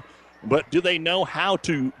give, but do they know how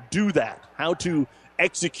to do that, how to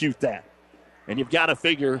execute that? And you've got to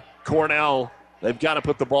figure Cornell, they've got to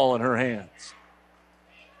put the ball in her hands.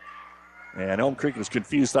 And Elm Creek was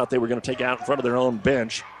confused, thought they were going to take it out in front of their own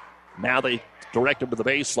bench. Now they direct them to the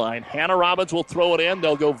baseline. Hannah Robbins will throw it in.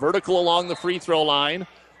 They'll go vertical along the free throw line.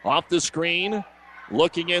 Off the screen,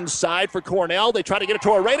 looking inside for Cornell. They try to get it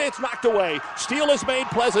to Arena. It's knocked away. Steal is made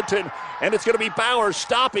Pleasanton, and it's going to be Bowers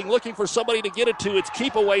stopping, looking for somebody to get it to. It's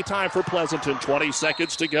keep away time for Pleasanton. 20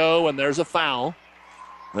 seconds to go, and there's a foul.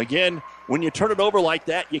 Again, when you turn it over like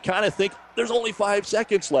that, you kind of think there's only 5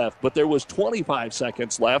 seconds left, but there was 25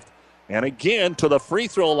 seconds left. And again, to the free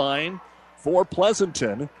throw line for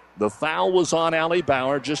Pleasanton. The foul was on Allie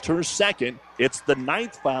Bauer, just her second. It's the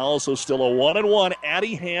 9th foul, so still a 1-and-1.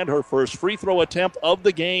 Addie Hand, her first free throw attempt of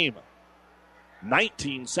the game.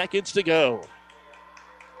 19 seconds to go.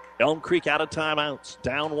 Elm Creek out of timeouts.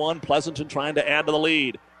 Down 1, Pleasanton trying to add to the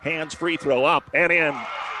lead. Hand's free throw up and in.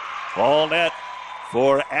 Ball net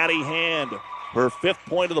for Addie Hand. Her 5th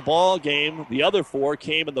point of the ball game. The other 4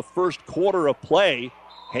 came in the first quarter of play.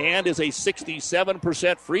 Hand is a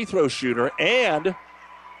 67% free throw shooter, and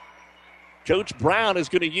Coach Brown is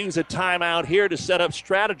going to use a timeout here to set up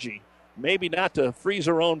strategy. Maybe not to freeze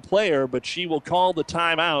her own player, but she will call the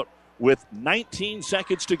timeout with 19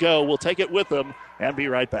 seconds to go. We'll take it with them and be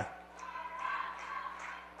right back.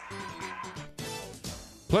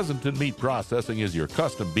 Pleasanton Meat Processing is your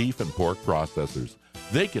custom beef and pork processors.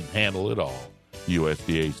 They can handle it all.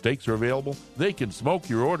 USDA steaks are available, they can smoke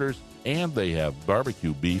your orders, and they have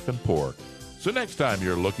barbecue beef and pork. So next time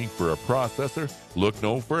you're looking for a processor, look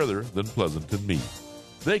no further than Pleasanton Meat.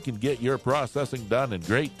 They can get your processing done in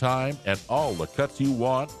great time and all the cuts you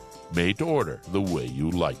want, made to order the way you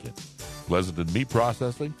like it. Pleasanton Meat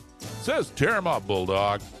Processing says tear 'em up,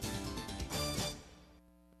 Bulldogs.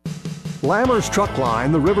 Lammer's Truck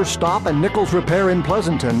Line, the River Stop, and Nichols Repair in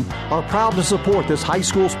Pleasanton are proud to support this high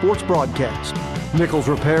school sports broadcast. Nichols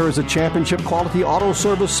Repair is a championship-quality auto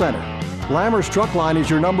service center. Lammer's Truck Line is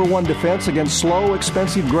your #1 defense against slow,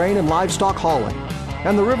 expensive grain and livestock hauling.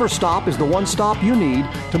 And the River Stop is the one stop you need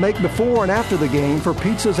to make before and after the game for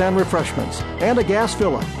pizzas and refreshments, and a gas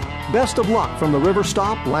fill-up. Best of luck from the River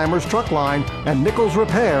Stop, Lammer's Truck Line, and Nichols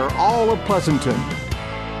Repair, all of Pleasanton.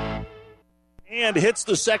 And hits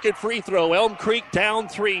the second free throw. Elm Creek down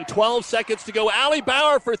 3. 12 seconds to go. Allie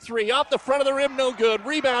Bauer for 3. Off the front of the rim, no good.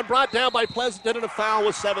 Rebound brought down by Pleasanton, and a foul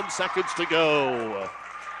with 7 seconds to go.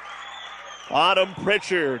 Autumn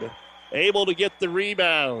Pritchard able to get the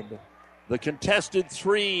rebound. The contested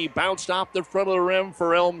 3 bounced off the front of the rim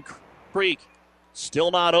for Elm Creek.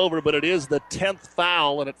 Still not over, but it is the 10th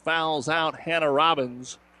foul, and it fouls out Hannah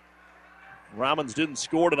Robbins. Robbins didn't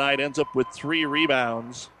score tonight, ends up with 3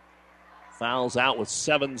 rebounds. Fouls out with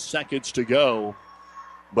 7 seconds to go.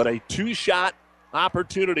 But a 2-shot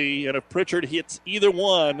opportunity, and if Pritchard hits either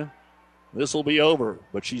one, this will be over.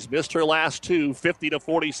 But she's missed her last 2,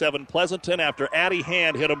 50-47 Pleasanton. After Addie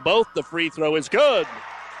Hand hit them both, the free throw is good.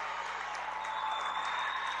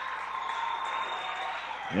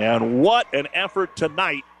 And what an effort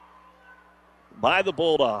tonight by the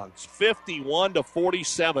Bulldogs.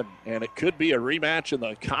 51-47, and it could be a rematch in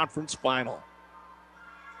the conference final.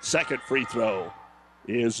 Second free throw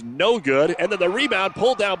is no good. And then the rebound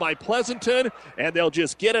pulled down by Pleasanton, and they'll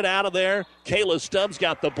just get it out of there. Kayla Stubbs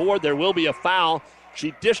got the board. There will be a foul.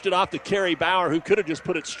 She dished it off to Carrie Bauer, who could have just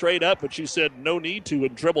put it straight up, but she said no need to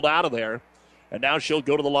and dribbled out of there. And now she'll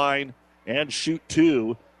go to the line and shoot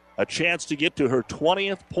 2. A chance to get to her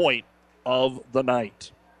 20th point of the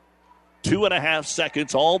night. 2.5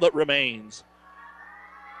 seconds, all that remains.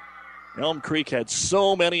 Elm Creek had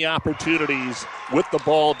so many opportunities with the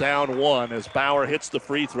ball down 1 as Bauer hits the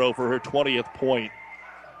free throw for her 20th point.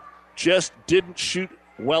 Just didn't shoot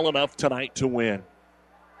well enough tonight to win.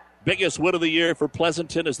 Biggest win of the year for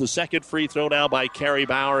Pleasanton as the second free throw now by Carrie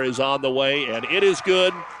Bauer is on the way, and it is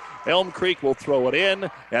good. Elm Creek will throw it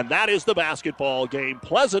in, and that is the basketball game.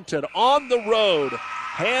 Pleasanton on the road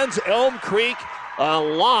hands Elm Creek a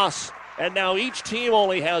loss. And now each team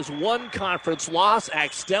only has 1 conference loss.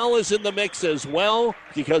 Axtell is in the mix as well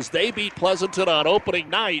because they beat Pleasanton on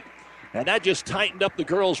opening night. And that just tightened up the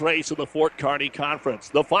girls' race in the Fort Kearney Conference.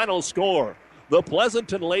 The final score, the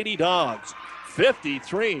Pleasanton Lady Dogs,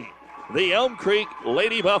 53. The Elm Creek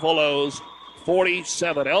Lady Buffaloes,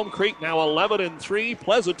 47. Elm Creek now 11-3.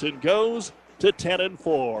 Pleasanton goes to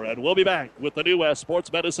 10-4. And we'll be back with the New West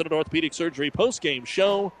Sports Medicine and Orthopedic Surgery postgame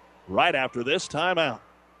show right after this timeout.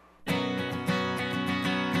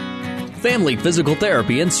 Family Physical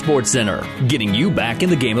Therapy and Sports Center, getting you back in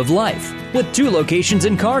the game of life. With 2 locations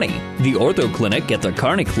in Kearney, the Ortho Clinic at the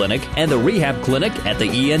Kearney Clinic and the Rehab Clinic at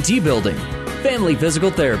the ENT Building. Family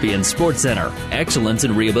Physical Therapy and Sports Center, excellence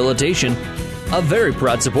in rehabilitation. a very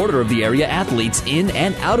proud supporter of the area athletes in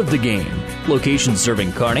and out of the game. Locations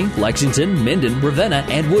serving Kearney, Lexington, Minden, Ravenna,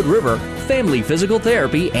 and Wood River. Family Physical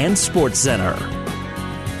Therapy and Sports Center.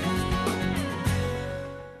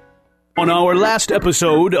 On our last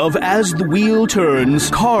episode of As the Wheel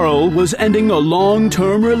Turns, Carl was ending a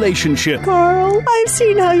long-term relationship. Carl, I've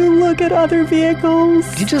seen how you look at other vehicles.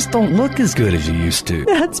 You just don't look as good as you used to.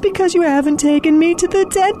 That's because you haven't taken me to the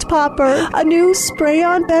Dent Popper. A new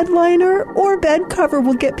spray-on bed liner or bed cover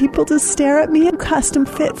will get people to stare at me, and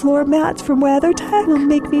custom-fit floor mats from WeatherTech will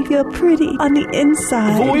make me feel pretty on the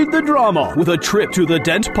inside. Avoid the drama with a trip to the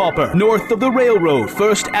Dent Popper, north of the railroad,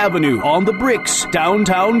 1st Avenue, on the Bricks,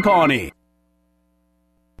 downtown Kearney.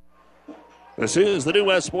 This is the New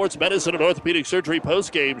West Sports Medicine and Orthopedic Surgery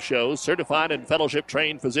post-game show. Certified and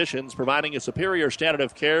fellowship-trained physicians providing a superior standard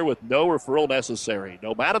of care with no referral necessary.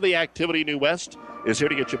 No matter the activity, New West is here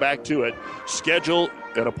to get you back to it. Schedule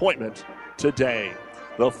an appointment today.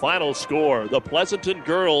 The final score, the Pleasanton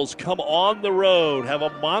girls come on the road, have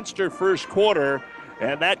a monster first quarter,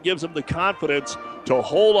 and that gives them the confidence to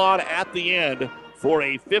hold on at the end for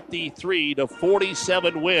a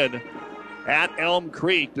 53-47 win at Elm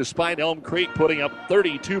Creek, despite Elm Creek putting up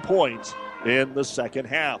 32 points in the second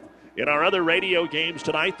half. In our other radio games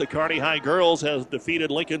tonight, the Kearney High girls has defeated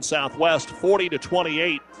Lincoln Southwest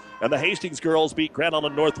 40-28, and the Hastings girls beat Grand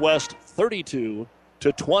Island Northwest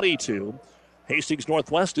 32-22. Hastings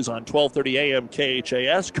Northwest is on 1230 AM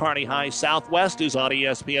KHAS. Kearney High Southwest is on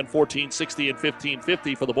ESPN 1460 and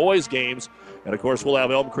 1550 for the boys' games. And, of course, we'll have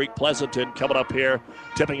Elm Creek Pleasanton coming up here,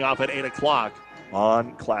 tipping off at 8 o'clock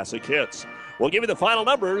on Classic Hits. We'll give you the final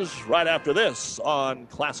numbers right after this on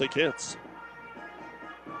Classic Hits.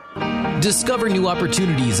 Discover new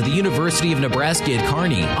opportunities at the University of Nebraska at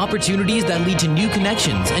Kearney. Opportunities that lead to new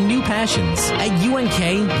connections and new passions. At UNK,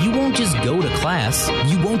 you won't just go to class.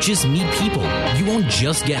 You won't just meet people. You won't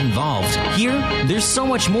just get involved. Here, there's so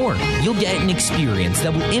much more. You'll get an experience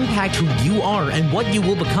that will impact who you are and what you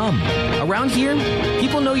will become. Around here,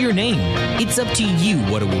 people know your name. It's up to you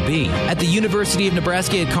what it will be. At the University of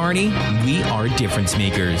Nebraska at Kearney, we are difference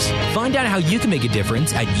makers. Find out how you can make a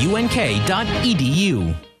difference at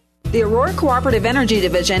unk.edu. The Aurora Cooperative Energy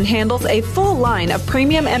Division handles a full line of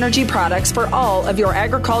premium energy products for all of your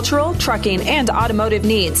agricultural, trucking, and automotive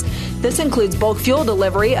needs. This includes bulk fuel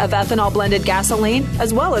delivery of ethanol-blended gasoline,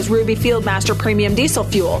 as well as Ruby Fieldmaster Premium Diesel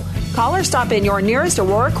Fuel. Call or stop in your nearest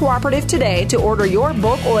Aurora Cooperative today to order your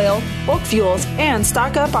bulk oil, bulk fuels, and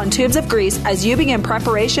stock up on tubes of grease as you begin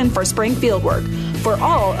preparation for spring field work. For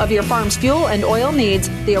all of your farm's fuel and oil needs,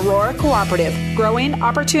 the Aurora Cooperative. Growing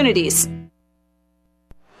opportunities.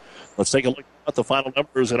 Let's take a look at the final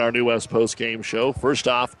numbers in our New West post-game show. First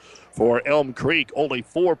off, for Elm Creek, only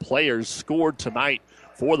 4 players scored tonight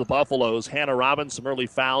for the Buffaloes. Hannah Robbins, some early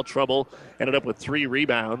foul trouble, ended up with 3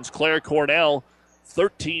 rebounds. Claire Cornell,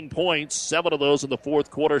 13 points, 7 of those in the fourth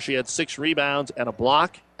quarter. She had 6 rebounds and a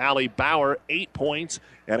block. Allie Bauer, 8 points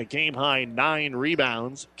and a game-high 9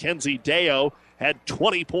 rebounds. Kenzie Deo had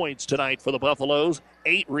 20 points tonight for the Buffaloes,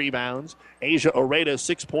 8 rebounds. Asia Oreda,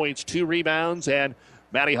 6 points, 2 rebounds, and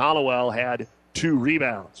Maddie Hollowell had 2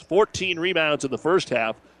 rebounds. 14 rebounds in the first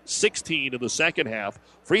half, 16 in the second half.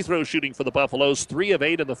 Free throw shooting for the Buffaloes, 3 of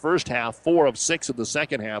 8 in the first half, 4 of 6 in the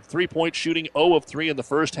second half. 3-point shooting, 0 of 3 in the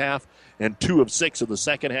first half, and 2 of 6 in the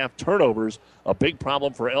second half. Turnovers, a big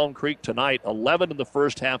problem for Elm Creek tonight, 11 in the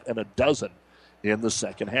first half and a dozen in the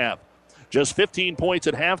second half. Just 15 points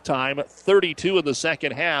at halftime, 32 in the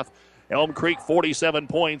second half. Elm Creek, 47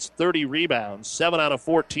 points, 30 rebounds, 7 out of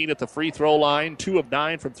 14 at the free throw line, 2 of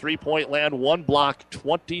 9 from three-point land, 1 block,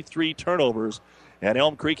 23 turnovers. And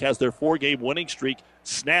Elm Creek has their 4-game winning streak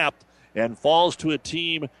snapped and falls to a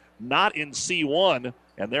team not in C1,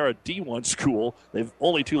 and they're a D1 school. They've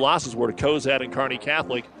only 2 losses were to Cozad and Kearney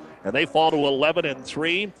Catholic, and they fall to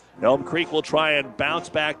 11-3. Elm Creek will try and bounce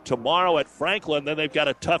back tomorrow at Franklin. Then they've got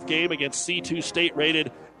a tough game against C2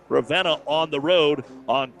 state-rated Ravenna on the road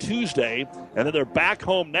on Tuesday, and then they're back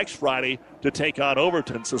home next Friday to take on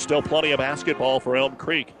Overton. So still plenty of basketball for Elm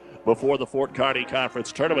Creek before the Fort Kearney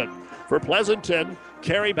Conference Tournament. For Pleasanton,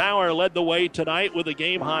 Carrie Bauer led the way tonight with a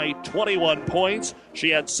game-high 21 points. She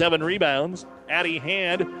had 7 rebounds. Addie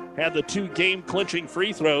Hand had the 2 game-clinching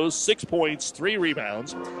free throws, 6 points, 3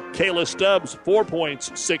 rebounds. Kayla Stubbs, 4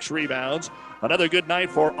 points, 6 rebounds. Another good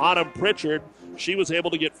night for Autumn Pritchard. She was able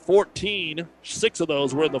to get 14. 6 of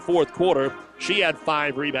those were in the fourth quarter. She had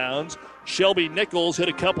 5 rebounds. Shelby Nichols hit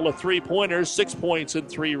a couple of 3-pointers, 6 points and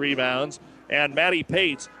 3 rebounds. And Maddie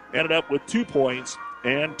Pates ended up with 2 points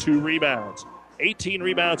and 2 rebounds. 18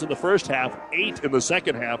 rebounds in the first half, 8 in the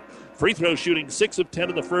second half. Free throw shooting, 6 of 10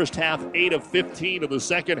 in the first half, 8 of 15 in the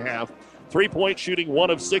second half. 3-point shooting, 1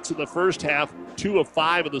 of 6 in the first half, 2 of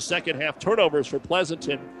 5 in the second half. Turnovers for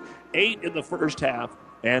Pleasanton, 8 in the first half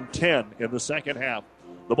and 10 in the second half.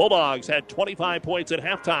 The Bulldogs had 25 points at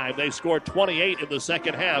halftime. They scored 28 in the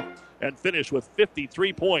second half and finished with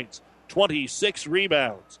 53 points, 26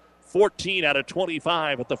 rebounds, 14 out of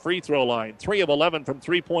 25 at the free throw line, 3 of 11 from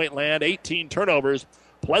three-point land, 18 turnovers.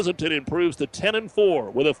 Pleasanton improves to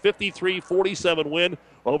 10-4 with a 53-47 win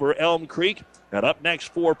over Elm Creek. And up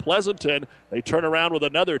next for Pleasanton, they turn around with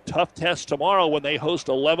another tough test tomorrow when they host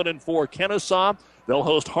 11-4 Kennesaw. They'll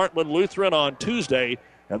host Heartland Lutheran on Tuesday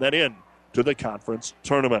and then in to the conference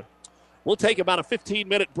tournament. We'll take about a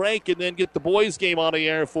 15-minute break and then get the boys' game on the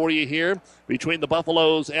air for you here between the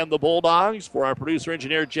Buffaloes and the Bulldogs. For our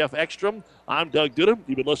producer-engineer, Jeff Ekstrom, I'm Doug Duda.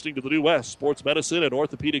 You've been listening to the New West Sports Medicine and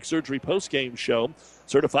Orthopedic Surgery post-game show.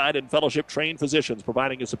 Certified and fellowship-trained physicians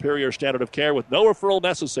providing a superior standard of care with no referral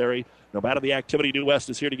necessary. No matter the activity, New West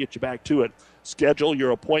is here to get you back to it. Schedule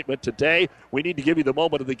your appointment today. We need to give you the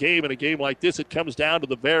moment of the game. In a game like this, it comes down to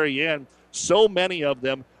the very end. So many of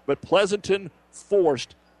them, but Pleasanton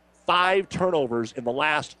forced 5 turnovers in the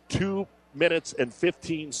last 2 minutes and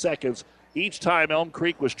 15 seconds. Each time Elm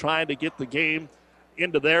Creek was trying to get the game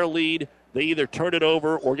into their lead, they either turned it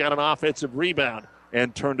over or got an offensive rebound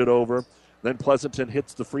and turned it over. Then Pleasanton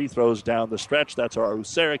hits the free throws down the stretch. That's our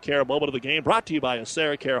USARA moment of the game, brought to you by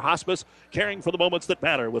USARA Hospice, caring for the moments that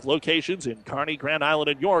matter with locations in Kearney, Grand Island,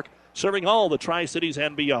 and York, serving all the Tri-Cities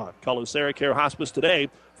and beyond. Call USARA Hospice today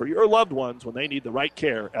for your loved ones when they need the right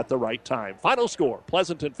care at the right time. Final score,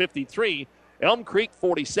 Pleasanton 53, Elm Creek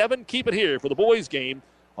 47. Keep it here for the boys' game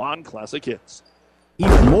on Classic Hits.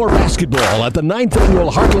 Even more basketball at the 9th Annual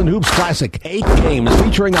Heartland Hoops Classic. 8 games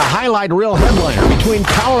featuring a highlight reel headliner between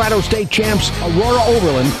Colorado State champs Aurora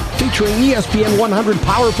Overland, featuring ESPN 100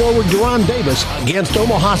 power forward Deron Davis against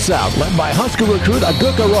Omaha South, led by Husker recruit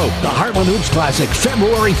Aguka Rope. The Heartland Hoops Classic,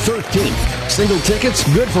 February 13th. Single tickets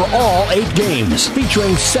good for all 8 games,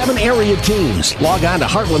 featuring 7 area teams. Log on to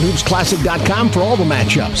heartlandhoopsclassic.com for all the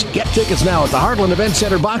matchups. Get tickets now at the Heartland Event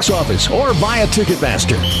Center box office or via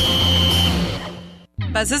Ticketmaster.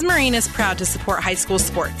 Buzz's Marine is proud to support high school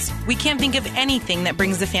sports. We can't think of anything that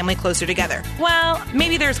brings the family closer together. Well,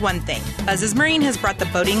 maybe there's one thing. Buzz's Marine has brought the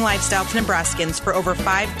boating lifestyle to Nebraskans for over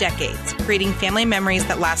 5 decades, creating family memories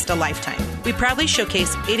that last a lifetime. We proudly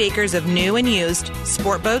showcase 8 acres of new and used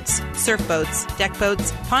sport boats, surf boats, deck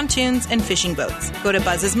boats, pontoons, and fishing boats. Go to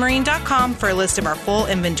buzzesmarine.com for a list of our full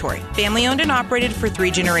inventory. Family owned and operated for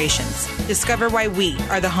 3 generations. Discover why we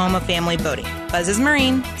are the home of family boating. Buzz's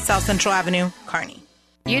Marine, South Central Avenue, Kearney.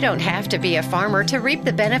 You don't have to be a farmer to reap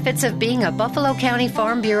the benefits of being a Buffalo County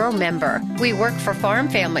Farm Bureau member. We work for farm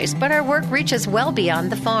families, but our work reaches well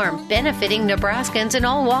beyond the farm, benefiting Nebraskans in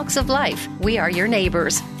all walks of life. We are your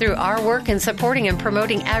neighbors. Through our work in supporting and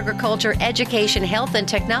promoting agriculture, education, health, and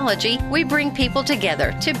technology, we bring people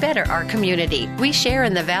together to better our community. We share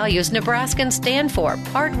in the values Nebraskans stand for: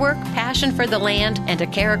 hard work, passion for the land, and a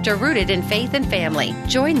character rooted in faith and family.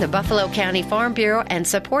 Join the Buffalo County Farm Bureau and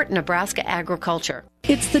support Nebraska agriculture.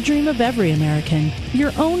 It's the dream of every American,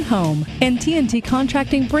 your own home. And TNT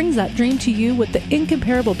Contracting brings that dream to you with the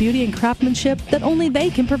incomparable beauty and craftsmanship that only they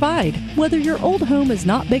can provide. Whether your old home is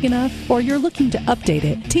not big enough or you're looking to update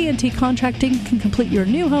it, TNT Contracting can complete your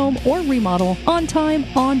new home or remodel on time,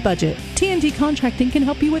 on budget. TNT Contracting can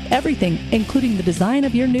help you with everything, including the design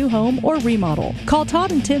of your new home or remodel. Call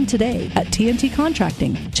Todd and Tim today at TNT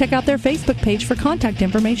Contracting. Check out their Facebook page for contact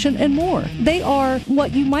information and more. They are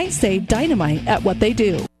what you might say dynamite at what they do.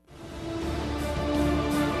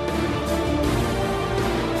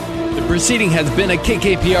 The proceeding has been a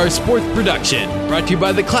KKPR sports production, brought to you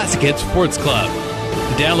by the Classic Hits Sports Club.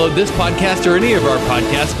 To download this podcast or any of our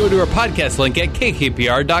podcasts, go to our podcast link at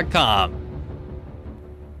kkpr.com.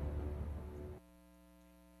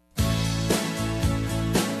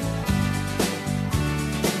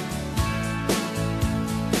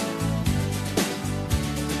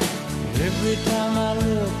 Every time